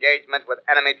bombers in engagement with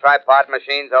enemy tripod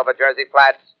machines over Jersey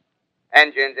Flats.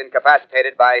 Engines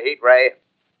incapacitated by heat ray.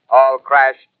 All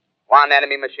crashed. 1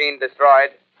 enemy machine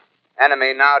destroyed.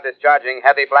 Enemy now discharging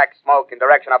heavy black smoke in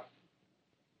direction of...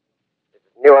 This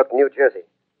is Newark, New Jersey.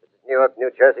 This is Newark,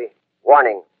 New Jersey.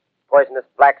 Warning. Poisonous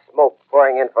black smoke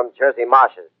pouring in from Jersey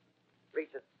marshes.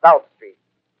 Reaches South Street.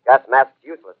 Gas masks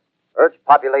useless. Urge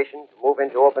population to move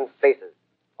into open spaces.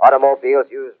 Automobiles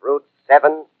use routes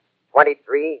 7,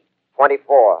 23,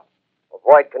 24.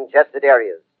 Avoid congested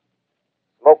areas.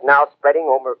 Smoke now spreading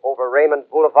over Raymond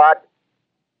Boulevard.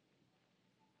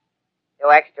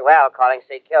 2X2L calling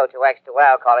CQ.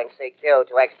 2X2L calling CQ.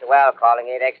 2X2L calling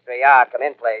 8X3R. Come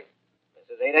in, please.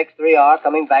 This is 8X3R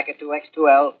coming back at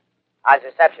 2X2L. How's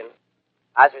reception?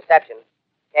 How's reception?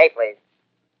 K, please.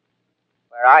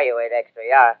 Where are you,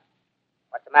 8X3R?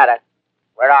 What's the matter?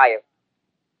 Where are you?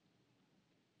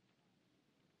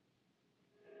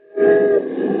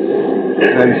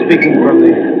 I'm speaking from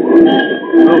the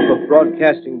roof of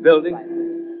Broadcasting Building.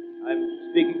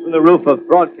 I'm speaking from the roof of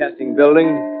Broadcasting Building,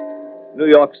 New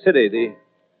York City. The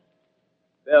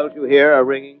bells you hear are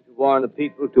ringing to warn the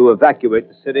people to evacuate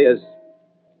the city as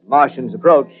Martians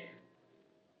approach.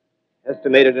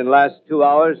 Estimated in the last 2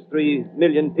 hours, 3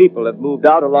 million people have moved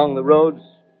out along the roads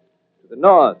to the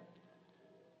north.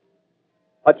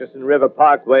 Hutchison River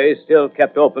Parkway is still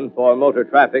kept open for motor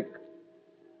traffic.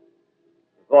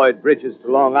 Avoid bridges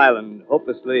to Long Island,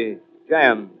 hopelessly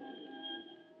jammed.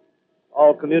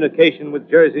 All communication with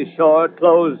Jersey Shore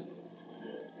closed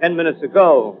 10 minutes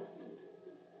ago.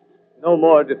 No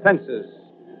more defenses.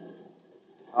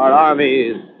 Our army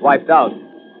is wiped out.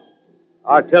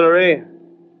 Artillery,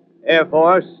 Air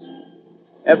Force,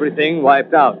 everything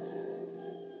wiped out.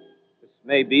 This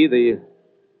may be the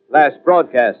last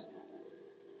broadcast.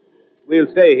 We'll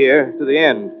stay here to the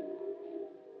end.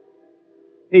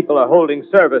 People are holding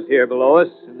service here below us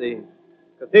in the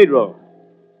cathedral.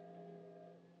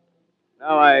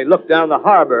 Now I look down the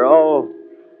harbor, all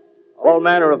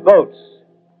manner of boats,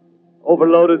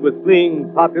 overloaded with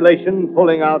fleeing population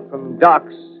pulling out from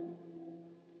docks.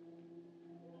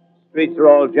 Streets are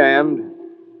all jammed.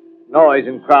 Noise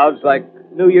in crowds like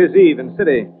New Year's Eve in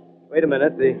city. Wait a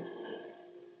minute. The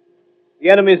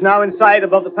enemy is now in sight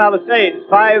above the Palisades.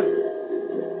 Five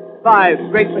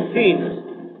great machines.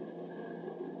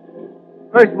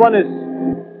 First one is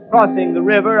crossing the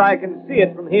river. I can see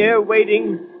it from here,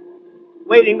 wading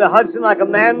the Hudson like a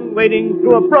man wading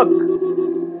through a brook.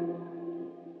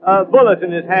 A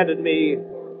bulletin is handed me.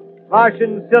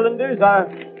 Martian cylinders are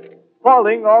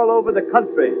falling all over the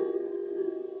country.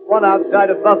 One outside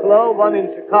of Buffalo, one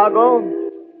in Chicago,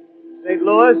 St.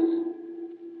 Louis.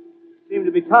 Seem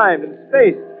to be timed and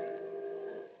spaced.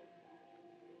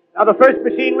 Now the first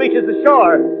machine reaches the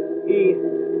shore. He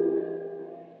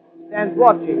stands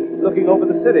watching, looking over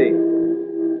the city.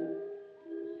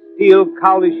 Steel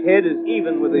cowlish head is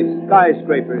even with the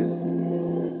skyscrapers.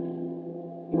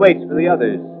 He waits for the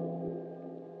others.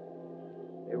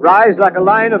 They rise like a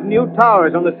line of new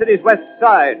towers on the city's west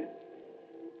side.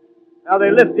 Now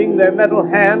they're lifting their metal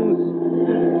hands.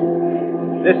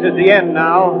 This is the end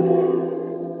now.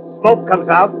 Smoke comes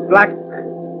out, black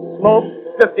smoke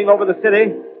drifting over the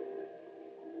city.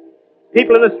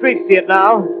 People in the streets see it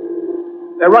now.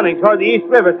 They're running toward the East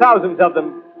River, thousands of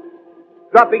them,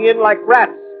 dropping in like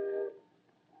rats.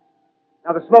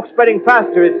 Now the smoke's spreading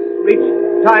faster. It's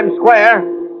reached Times Square.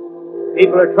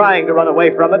 People are trying to run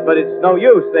away from it, but it's no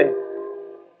use.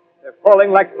 They're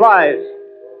falling like flies.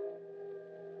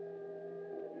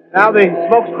 Now the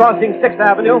smoke's crossing 6th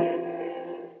Avenue.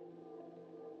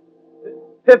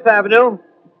 5th Avenue.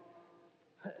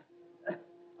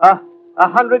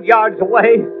 100 yards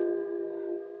away.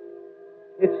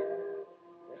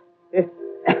 It's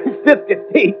 50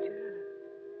 feet.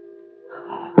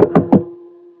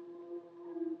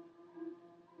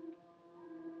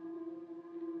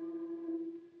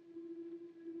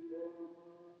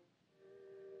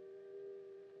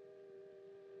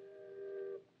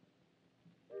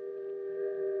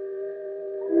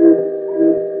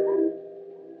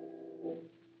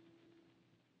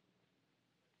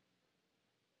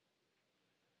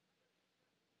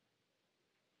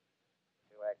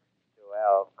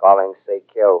 Calling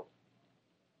CQ.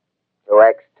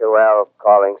 2X2L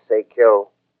calling CQ.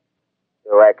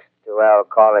 2X2L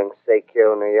calling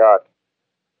CQ, New York.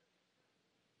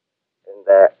 Isn't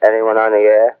there anyone on the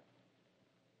air?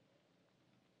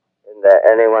 Isn't there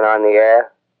anyone on the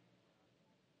air?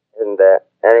 Isn't there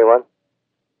anyone?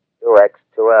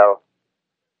 2X2L.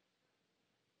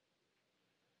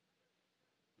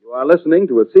 You are listening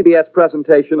to a CBS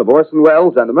presentation of Orson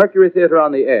Welles and the Mercury Theater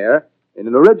on the Air in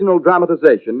an original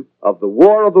dramatization of The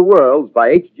War of the Worlds by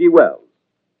H.G. Wells.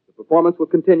 The performance will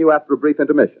continue after a brief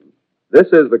intermission. This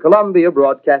is the Columbia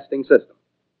Broadcasting System.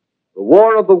 The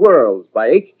War of the Worlds by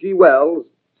H.G. Wells,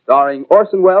 starring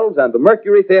Orson Welles and the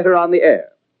Mercury Theater on the Air.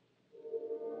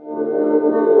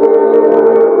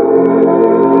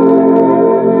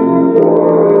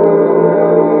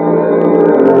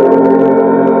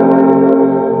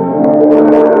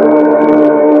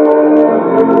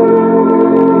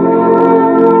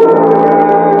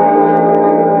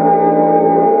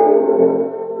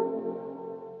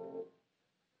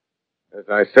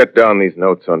 As I set down these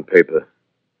notes on paper,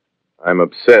 I'm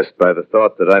obsessed by the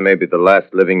thought that I may be the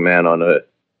last living man on Earth.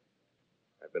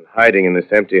 I've been hiding in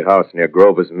this empty house near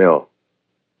Grover's Mill,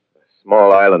 a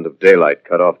small island of daylight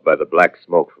cut off by the black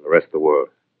smoke from the rest of the world.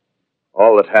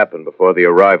 All that happened before the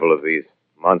arrival of these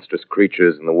monstrous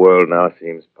creatures in the world now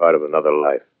seems part of another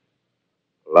life.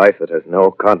 A life that has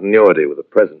no continuity with the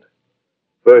present.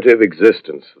 Furtive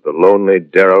existence of the lonely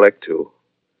derelict who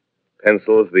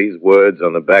pencils these words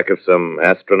on the back of some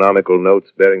astronomical notes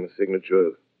bearing the signature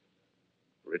of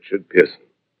Richard Pearson.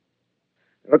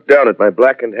 I look down at my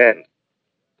blackened hands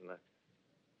and I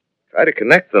try to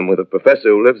connect them with a professor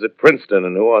who lives at Princeton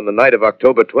and who, on the night of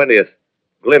October 20th,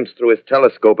 glimpsed through his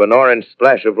telescope an orange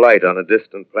splash of light on a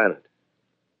distant planet.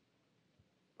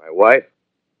 My wife,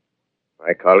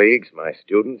 my colleagues, my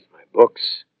students, my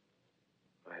books,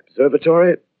 my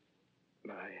observatory,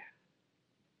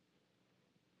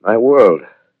 my world.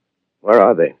 Where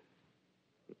are they?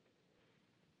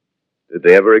 Did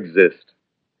they ever exist?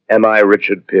 Am I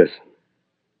Richard Pearson?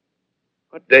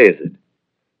 What day is it?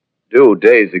 Do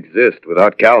days exist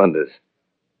without calendars?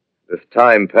 Does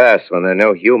time pass when there are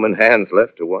no human hands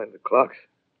left to wind the clocks?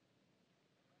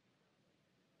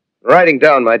 Writing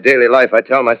down my daily life, I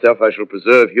tell myself I shall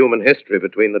preserve human history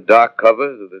between the dark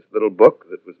covers of this little book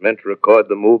that was meant to record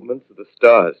the movements of the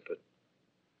stars. But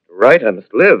to write, I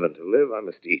must live, and to live, I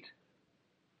must eat.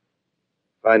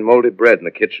 Find moldy bread in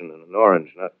the kitchen and an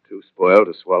orange not too spoiled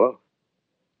to swallow.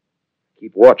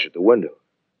 Keep watch at the window.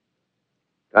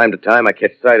 Time to time, I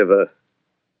catch sight of a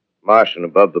Martian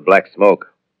above the black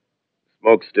smoke. The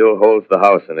smoke still holds the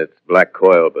house in its black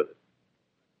coil, but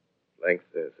at length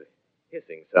there's a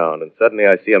hissing sound, and suddenly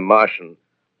I see a Martian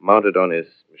mounted on his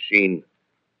machine,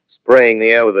 spraying the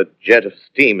air with a jet of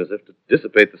steam as if to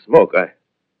dissipate the smoke. I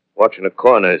watch in a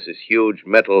corner as his huge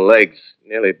metal legs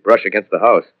nearly brush against the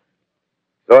house.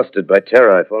 Exhausted by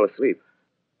terror, I fall asleep.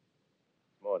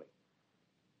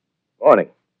 Morning.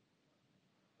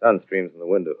 Sun streams in the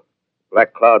window. A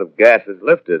black cloud of gas is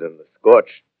lifted, and the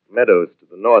scorched meadows to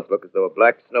the north look as though a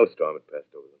black snowstorm had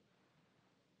passed over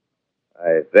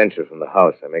them. I venture from the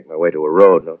house. I make my way to a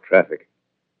road, no traffic.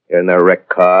 Here and there, a wrecked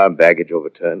car, baggage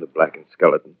overturned, a blackened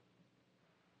skeleton.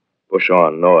 Push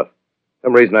on north. For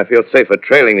some reason, I feel safer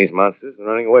trailing these monsters than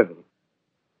running away from them.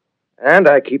 And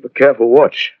I keep a careful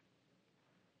watch.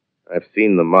 I've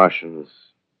seen the Martians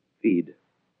feed.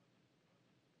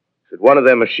 Should one of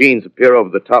their machines appear over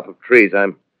the top of trees,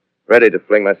 I'm ready to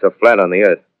fling myself flat on the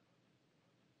earth.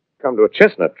 Come to a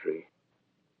chestnut tree.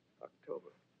 October.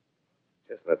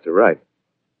 Chestnuts are ripe.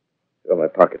 Fill my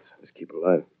pockets. Just keep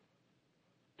alive.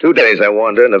 2 days I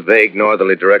wander in a vague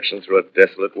northerly direction through a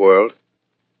desolate world.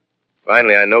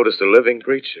 Finally, I notice a living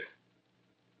creature.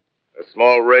 A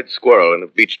small red squirrel in a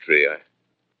beech tree. I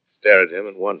stare at him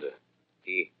and wonder.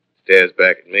 He stares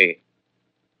back at me.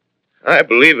 I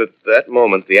believe at that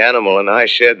moment the animal and I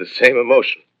shared the same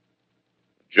emotion.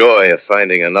 Joy of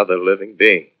finding another living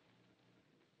being.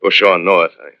 Push on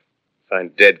north. I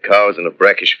find dead cows in a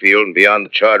brackish field, and beyond the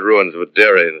charred ruins of a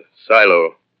dairy and a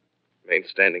silo remain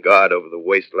standing guard over the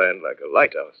wasteland like a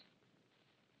lighthouse.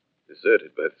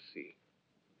 Deserted by the sea.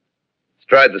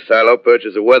 Astride the silo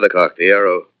perches a weathercock. The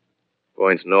arrow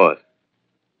points north.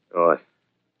 North.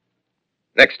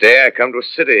 Next day I come to a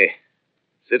city.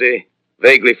 City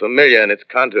vaguely familiar in its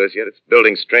contours, yet its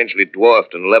buildings strangely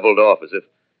dwarfed and leveled off as if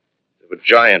a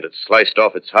giant had sliced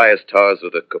off its highest towers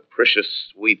with a capricious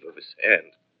sweep of his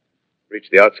hand. Reached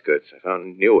the outskirts, I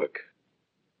found Newark.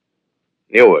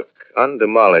 Newark,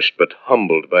 undemolished but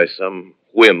humbled by some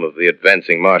whim of the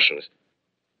advancing Martians.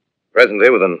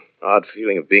 Presently, with an odd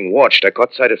feeling of being watched, I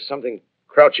caught sight of something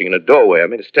crouching in a doorway. I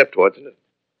made a step towards it. It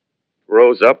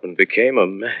rose up and became a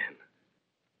man.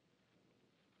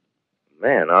 A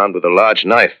man armed with a large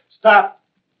knife. Stop!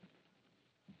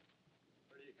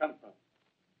 Where do you come from?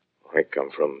 I come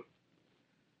from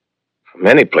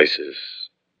many places.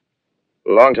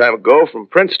 A long time ago, from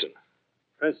Princeton.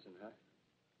 Princeton, huh?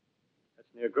 That's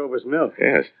near Grover's Mill.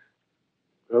 Yes.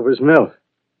 Grover's Mill.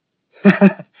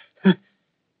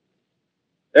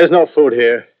 There's no food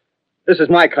here. This is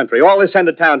my country. All this end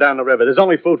of town down the river. There's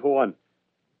only food for one.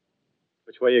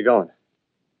 Which way are you going?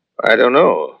 I don't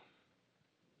know.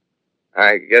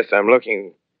 I guess I'm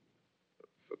looking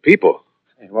for people.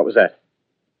 Hey, what was that?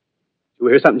 Did you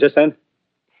hear something just then?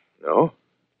 No.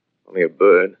 Only a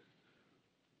bird.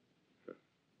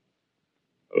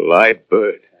 A live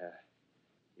bird. Yeah.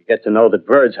 You get to know that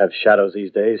birds have shadows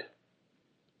these days.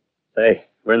 Say,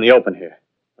 we're in the open here.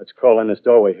 Let's crawl in this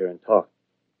doorway here and talk.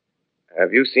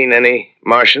 Have you seen any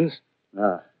Martians?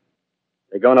 No.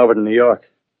 They're going over to New York.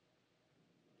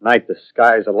 Night, the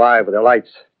sky's alive with their lights,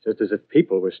 just as if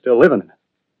people were still living in it.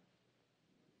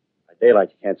 By daylight,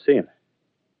 you can't see them.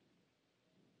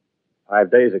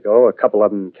 5 days ago, a couple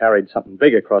of them carried something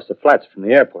big across the flats from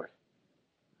the airport.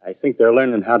 I think they're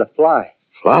learning how to fly.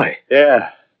 Fly? Yeah,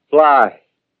 fly.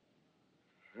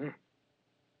 Then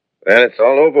it's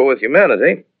all over with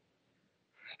humanity.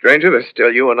 Stranger, there's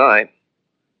still you and I.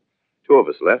 2 of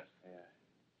us left. Yeah.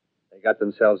 They got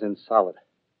themselves in solid.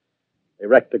 They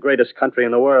wrecked the greatest country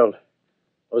in the world.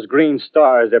 Those green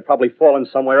stars, they're probably falling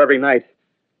somewhere every night.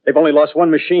 They've only lost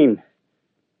one machine.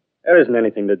 There isn't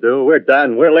anything to do. We're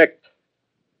done. We're licked.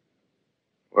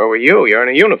 Where were you? You're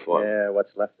in a uniform. Yeah,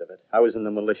 what's left of it. I was in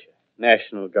the militia.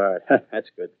 National Guard. That's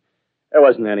good. There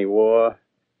wasn't any war.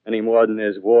 Any more than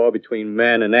there's war between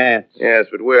men and ants. Yes,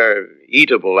 but we're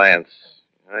eatable ants.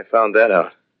 I found that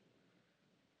out.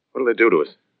 What'll they do to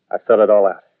us? I thought it all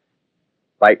out.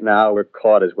 Right now, we're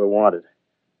caught as we're wanted.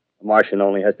 A Martian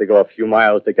only has to go a few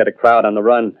miles to get a crowd on the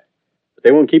run. But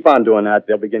they won't keep on doing that.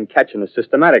 They'll begin catching us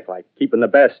systematic, like keeping the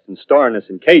best and storing us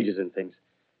in cages and things.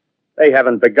 They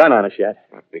haven't begun on us yet.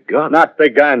 Not begun? Not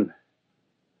begun.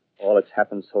 All that's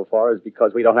happened so far is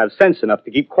because we don't have sense enough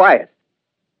to keep quiet.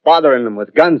 Bothering them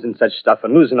with guns and such stuff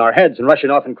and losing our heads and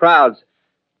rushing off in crowds.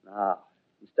 Now,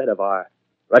 instead of our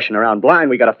rushing around blind,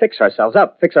 we got to fix ourselves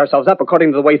up. Fix ourselves up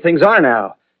according to the way things are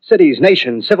now. Cities,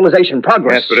 nations, civilization,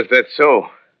 progress. Yes, but if that's so,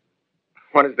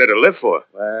 what is there to live for?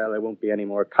 Well, there won't be any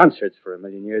more concerts for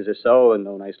 1,000,000 years or so, and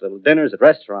no nice little dinners at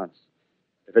restaurants.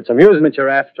 If it's amusement you're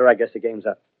after, I guess the game's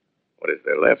up. What is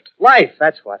there left? Life,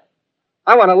 that's what.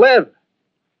 I want to live.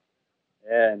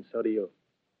 Yeah, and so do you.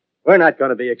 We're not going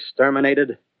to be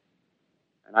exterminated.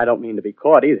 And I don't mean to be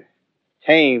caught either.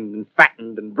 Tamed and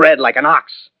fattened and bred like an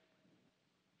ox.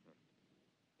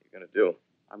 What are you going to do?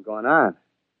 I'm going on.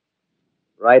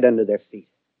 Right under their feet.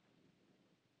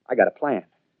 I got a plan.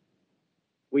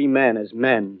 We men, as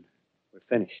men, we're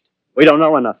finished. We don't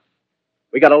know enough.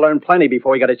 We got to learn plenty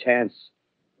before we got a chance.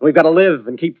 We've got to live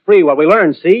and keep free while we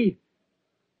learn, see?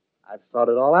 I've thought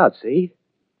it all out, see?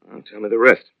 Well, tell me the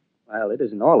rest. Well, it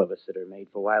isn't all of us that are made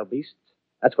for wild beasts.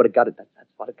 That's what it got to. That's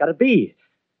what it got to be.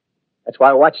 That's why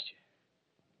I watched you.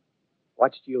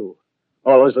 Watched you.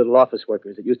 All those little office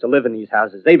workers that used to live in these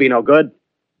houses. They be no good.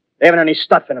 They haven't any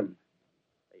stuff in them.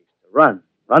 They used to run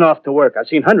off to work. I've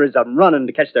seen hundreds of them running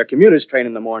to catch their commuter's train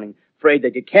in the morning, afraid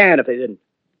they'd get canned if they didn't.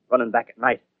 Running back at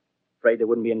night, afraid they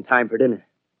wouldn't be in time for dinner.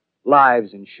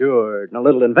 Lives insured and a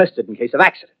little invested in case of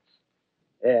accidents.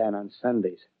 Yeah, and on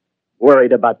Sundays,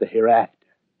 worried about the hereafter.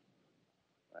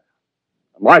 Well,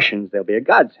 the Martians, they'll be a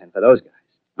godsend for those guys.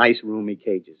 Nice, roomy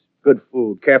cages, good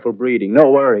food, careful breeding, no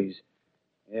worries.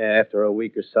 Yeah, after a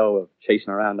week or so of chasing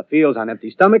around the fields on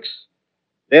empty stomachs,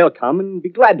 they'll come and be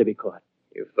glad to be caught.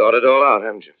 You've thought it all out,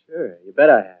 haven't you? Sure, you bet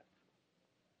I have.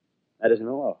 That isn't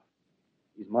all.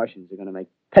 These Martians are going to make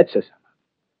pets of some.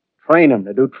 Train them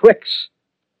to do tricks.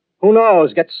 Who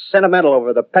knows? Get sentimental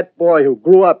over the pet boy who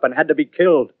grew up and had to be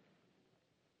killed.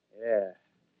 Yeah.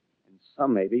 And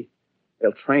some, maybe,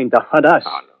 they'll train to hunt us.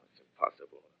 Oh, no, it's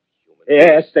impossible.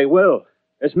 Yes, they will.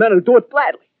 There's men who do it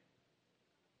gladly.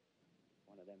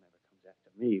 One of them ever comes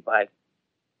after me, by...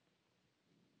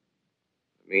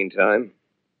 Meantime,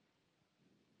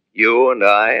 you and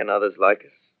I and others like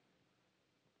us,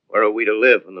 where are we to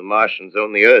live when the Martians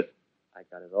own the Earth? I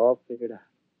got it all figured out.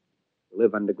 To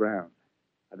live underground.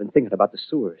 I've been thinking about the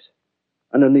sewers.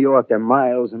 Under New York, there are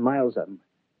miles and miles of them.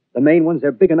 The main ones,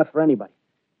 they're big enough for anybody.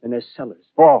 Then there's cellars,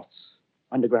 vaults,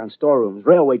 underground storerooms,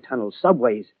 railway tunnels,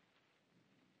 subways.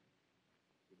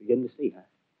 You begin to see, huh?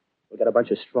 We got a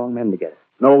bunch of strong men together.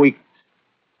 No weakness.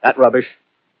 That rubbish,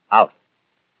 out.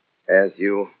 As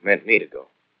you meant me to go.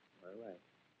 All right.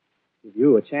 Give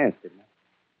you a chance, didn't I?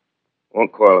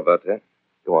 Won't quarrel about that.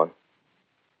 Go on.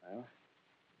 Well,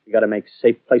 we got to make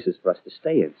safe places for us to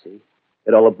stay in, see?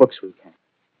 Get all the books we can.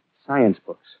 Science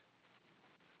books.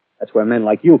 That's where men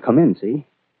like you come in, see?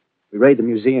 We raid the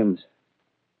museums.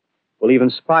 We'll even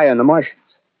spy on the Martians.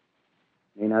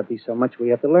 May not be so much we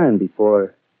have to learn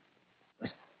before...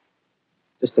 Listen,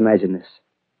 just imagine this.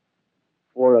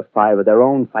 4 or 5 of their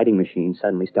own fighting machines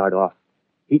suddenly start off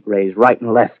Heat rays right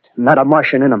and left. Not a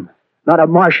Martian in 'em. Not a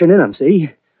Martian in 'em, see?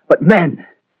 But men.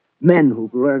 Men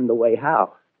who've learned the way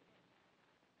how.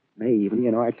 May even be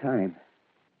in our time.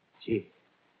 Gee.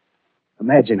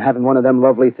 Imagine having one of them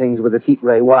lovely things with its heat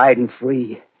ray wide and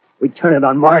free. We'd turn it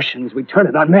on Martians. We'd turn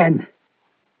it on men.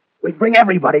 We'd bring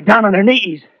everybody down on their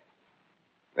knees.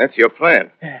 That's your plan.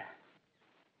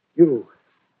 You,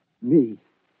 me,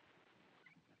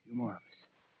 a few more of us.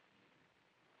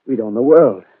 We'd own the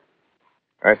world.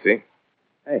 I see.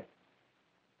 Hey,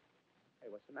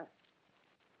 what's the matter?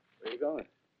 Where are you going?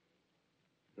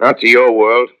 Not to your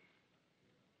world.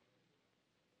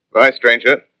 Bye,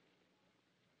 stranger.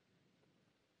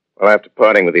 Well, after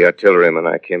parting with the artilleryman,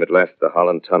 I came at last to the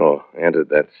Holland Tunnel, entered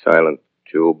that silent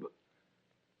tube.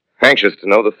 Anxious to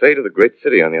know the fate of the great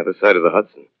city on the other side of the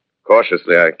Hudson.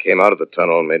 Cautiously, I came out of the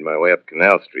tunnel and made my way up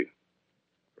Canal Street.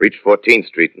 Reached 14th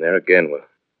Street, and there again were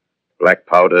black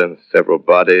powder and several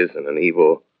bodies and an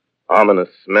evil, ominous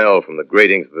smell from the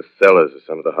gratings of the cellars of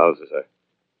some of the houses. I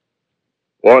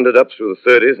wandered up through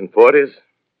the 30s and 40s,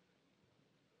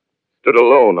 stood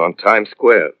alone on Times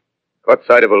Square, caught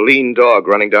sight of a lean dog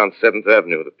running down 7th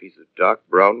Avenue with a piece of dark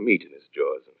brown meat in his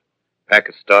jaws and a pack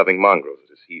of starving mongrels at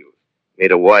his heels.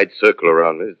 Made a wide circle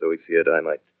around me as though he feared I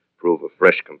might prove a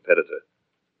fresh competitor.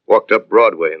 Walked up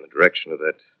Broadway in the direction of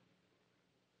that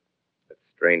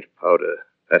strange powder,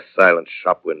 past silent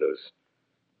shop windows,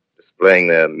 displaying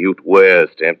their mute wares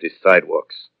to empty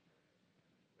sidewalks.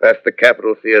 Past the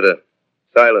Capitol Theater,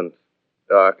 silent,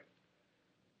 dark.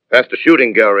 Past a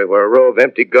shooting gallery where a row of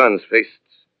empty guns faced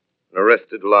an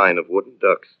arrested line of wooden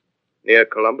ducks. Near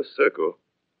Columbus Circle,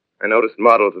 I noticed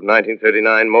models of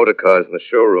 1939 motor cars in the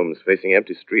showrooms facing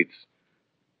empty streets.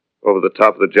 Over the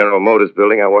top of the General Motors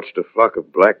building, I watched a flock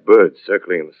of black birds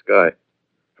circling in the sky.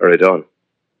 Hurried on.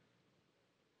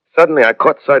 Suddenly, I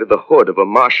caught sight of the hood of a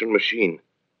Martian machine,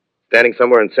 standing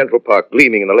somewhere in Central Park,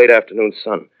 gleaming in the late afternoon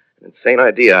sun. An insane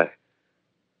idea.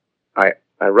 I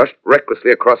rushed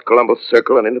recklessly across Columbus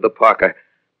Circle and into the park.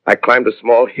 I climbed a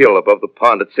small hill above the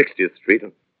pond at 60th Street,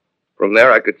 and from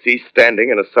there I could see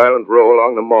standing in a silent row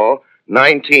along the mall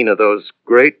 19 of those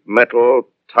great metal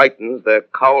titans, their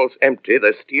cowls empty,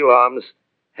 their steel arms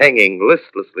hanging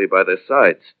listlessly by their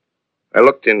sides. I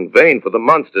looked in vain for the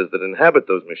monsters that inhabit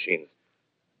those machines.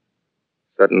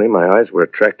 Suddenly, my eyes were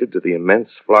attracted to the immense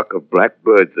flock of black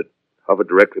birds that hovered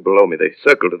directly below me. They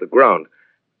circled to the ground.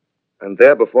 And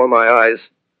there before my eyes,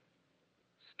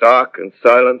 stark and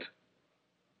silent,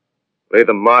 lay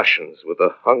the Martians with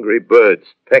the hungry birds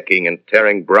pecking and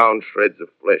tearing brown shreds of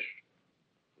flesh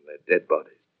from their dead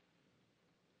bodies.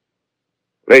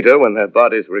 Later, when their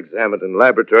bodies were examined in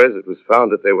laboratories, it was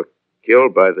found that they were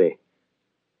killed by the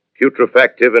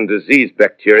putrefactive and disease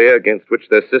bacteria against which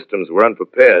their systems were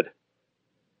unprepared.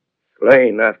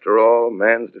 Slain, after all,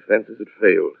 man's defenses had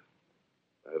failed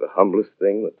by the humblest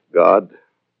thing that God,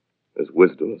 His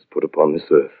wisdom, has put upon this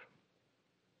earth.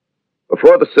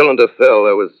 Before the cylinder fell,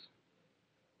 there was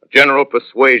a general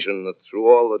persuasion that through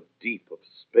all the deep of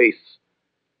space,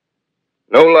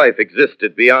 no life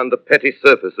existed beyond the petty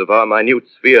surface of our minute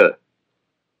sphere.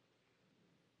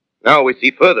 Now we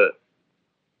see further.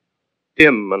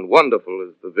 Dim and wonderful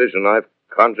is the vision I've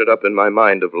conjured up in my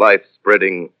mind of life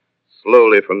spreading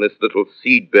slowly from this little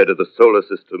seedbed of the solar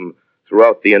system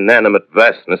throughout the inanimate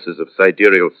vastnesses of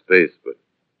sidereal space. But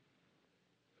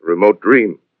a remote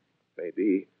dream,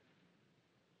 maybe.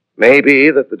 Maybe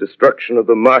that the destruction of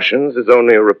the Martians is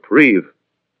only a reprieve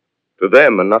to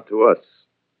them and not to us.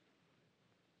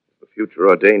 The future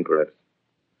ordained, perhaps.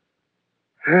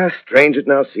 Strange it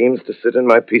now seems to sit in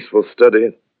my peaceful study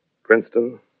at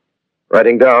Princeton,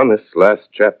 writing down this last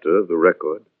chapter of the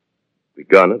record,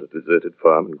 begun at a deserted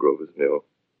farm in Grover's Mill.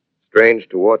 Strange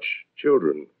to watch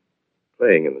children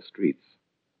playing in the streets.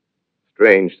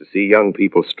 Strange to see young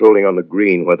people strolling on the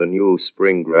green where the new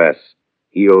spring grass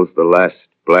heals the last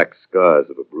black scars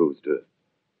of a bruised earth.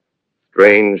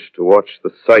 Strange to watch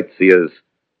the sightseers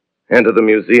enter the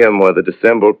museum where the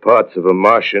dissembled parts of a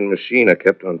Martian machine are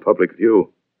kept on public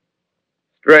view.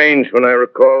 Strange when I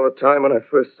recall the time when I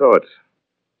first saw it.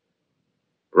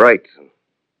 Bright and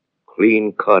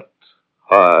clean-cut,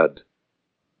 hard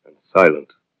and silent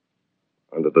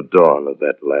under the dawn of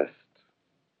that last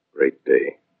great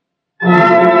day.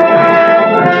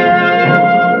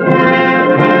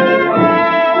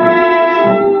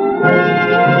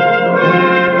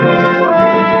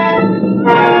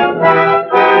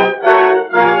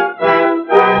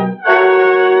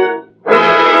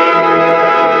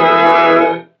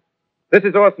 This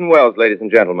is Orson Welles, ladies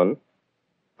and gentlemen,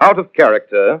 out of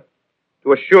character,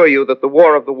 to assure you that the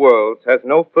War of the Worlds has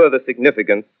no further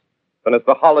significance than as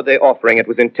the holiday offering it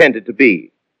was intended to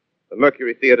be, The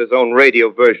Mercury Theater's own radio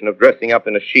version of dressing up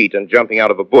in a sheet and jumping out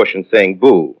of a bush and saying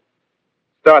boo.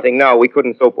 Starting now, we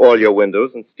couldn't soap all your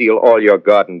windows and steal all your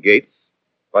garden gates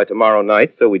by tomorrow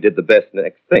night, so we did the best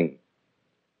next thing.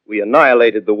 We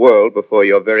annihilated the world before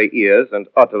your very ears and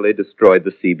utterly destroyed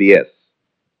the CBS.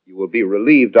 You will be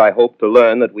relieved, I hope, to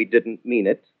learn that we didn't mean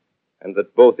it, and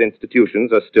that both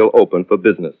institutions are still open for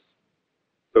business.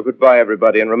 So goodbye,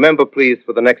 everybody, and remember, please,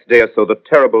 for the next day or so, the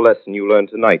terrible lesson you learned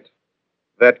tonight.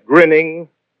 That grinning,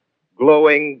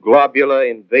 glowing, globular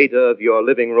invader of your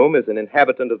living room is an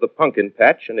inhabitant of the pumpkin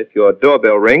patch, and if your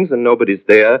doorbell rings and nobody's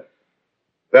there,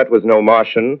 that was no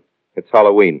Martian. It's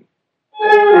Halloween.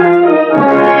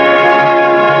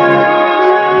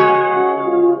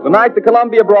 Tonight, the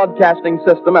Columbia Broadcasting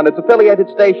System and its affiliated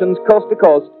stations coast to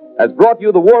coast has brought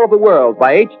you The War of the World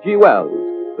by H.G. Wells,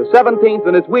 the 17th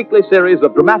in its weekly series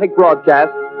of dramatic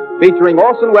broadcasts featuring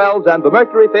Orson Welles and the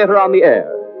Mercury Theater on the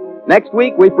air. Next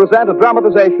week, we present a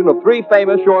dramatization of 3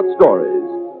 famous short stories.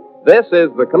 This is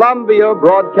the Columbia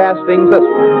Broadcasting System.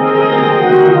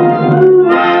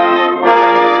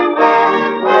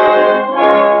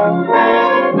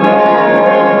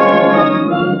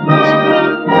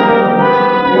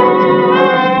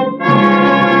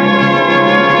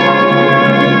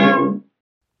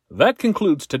 That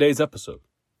concludes today's episode.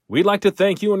 We'd like to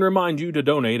thank you and remind you to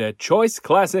donate at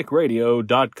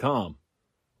choiceclassicradio.com.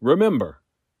 Remember,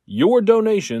 your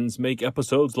donations make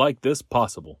episodes like this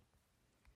possible.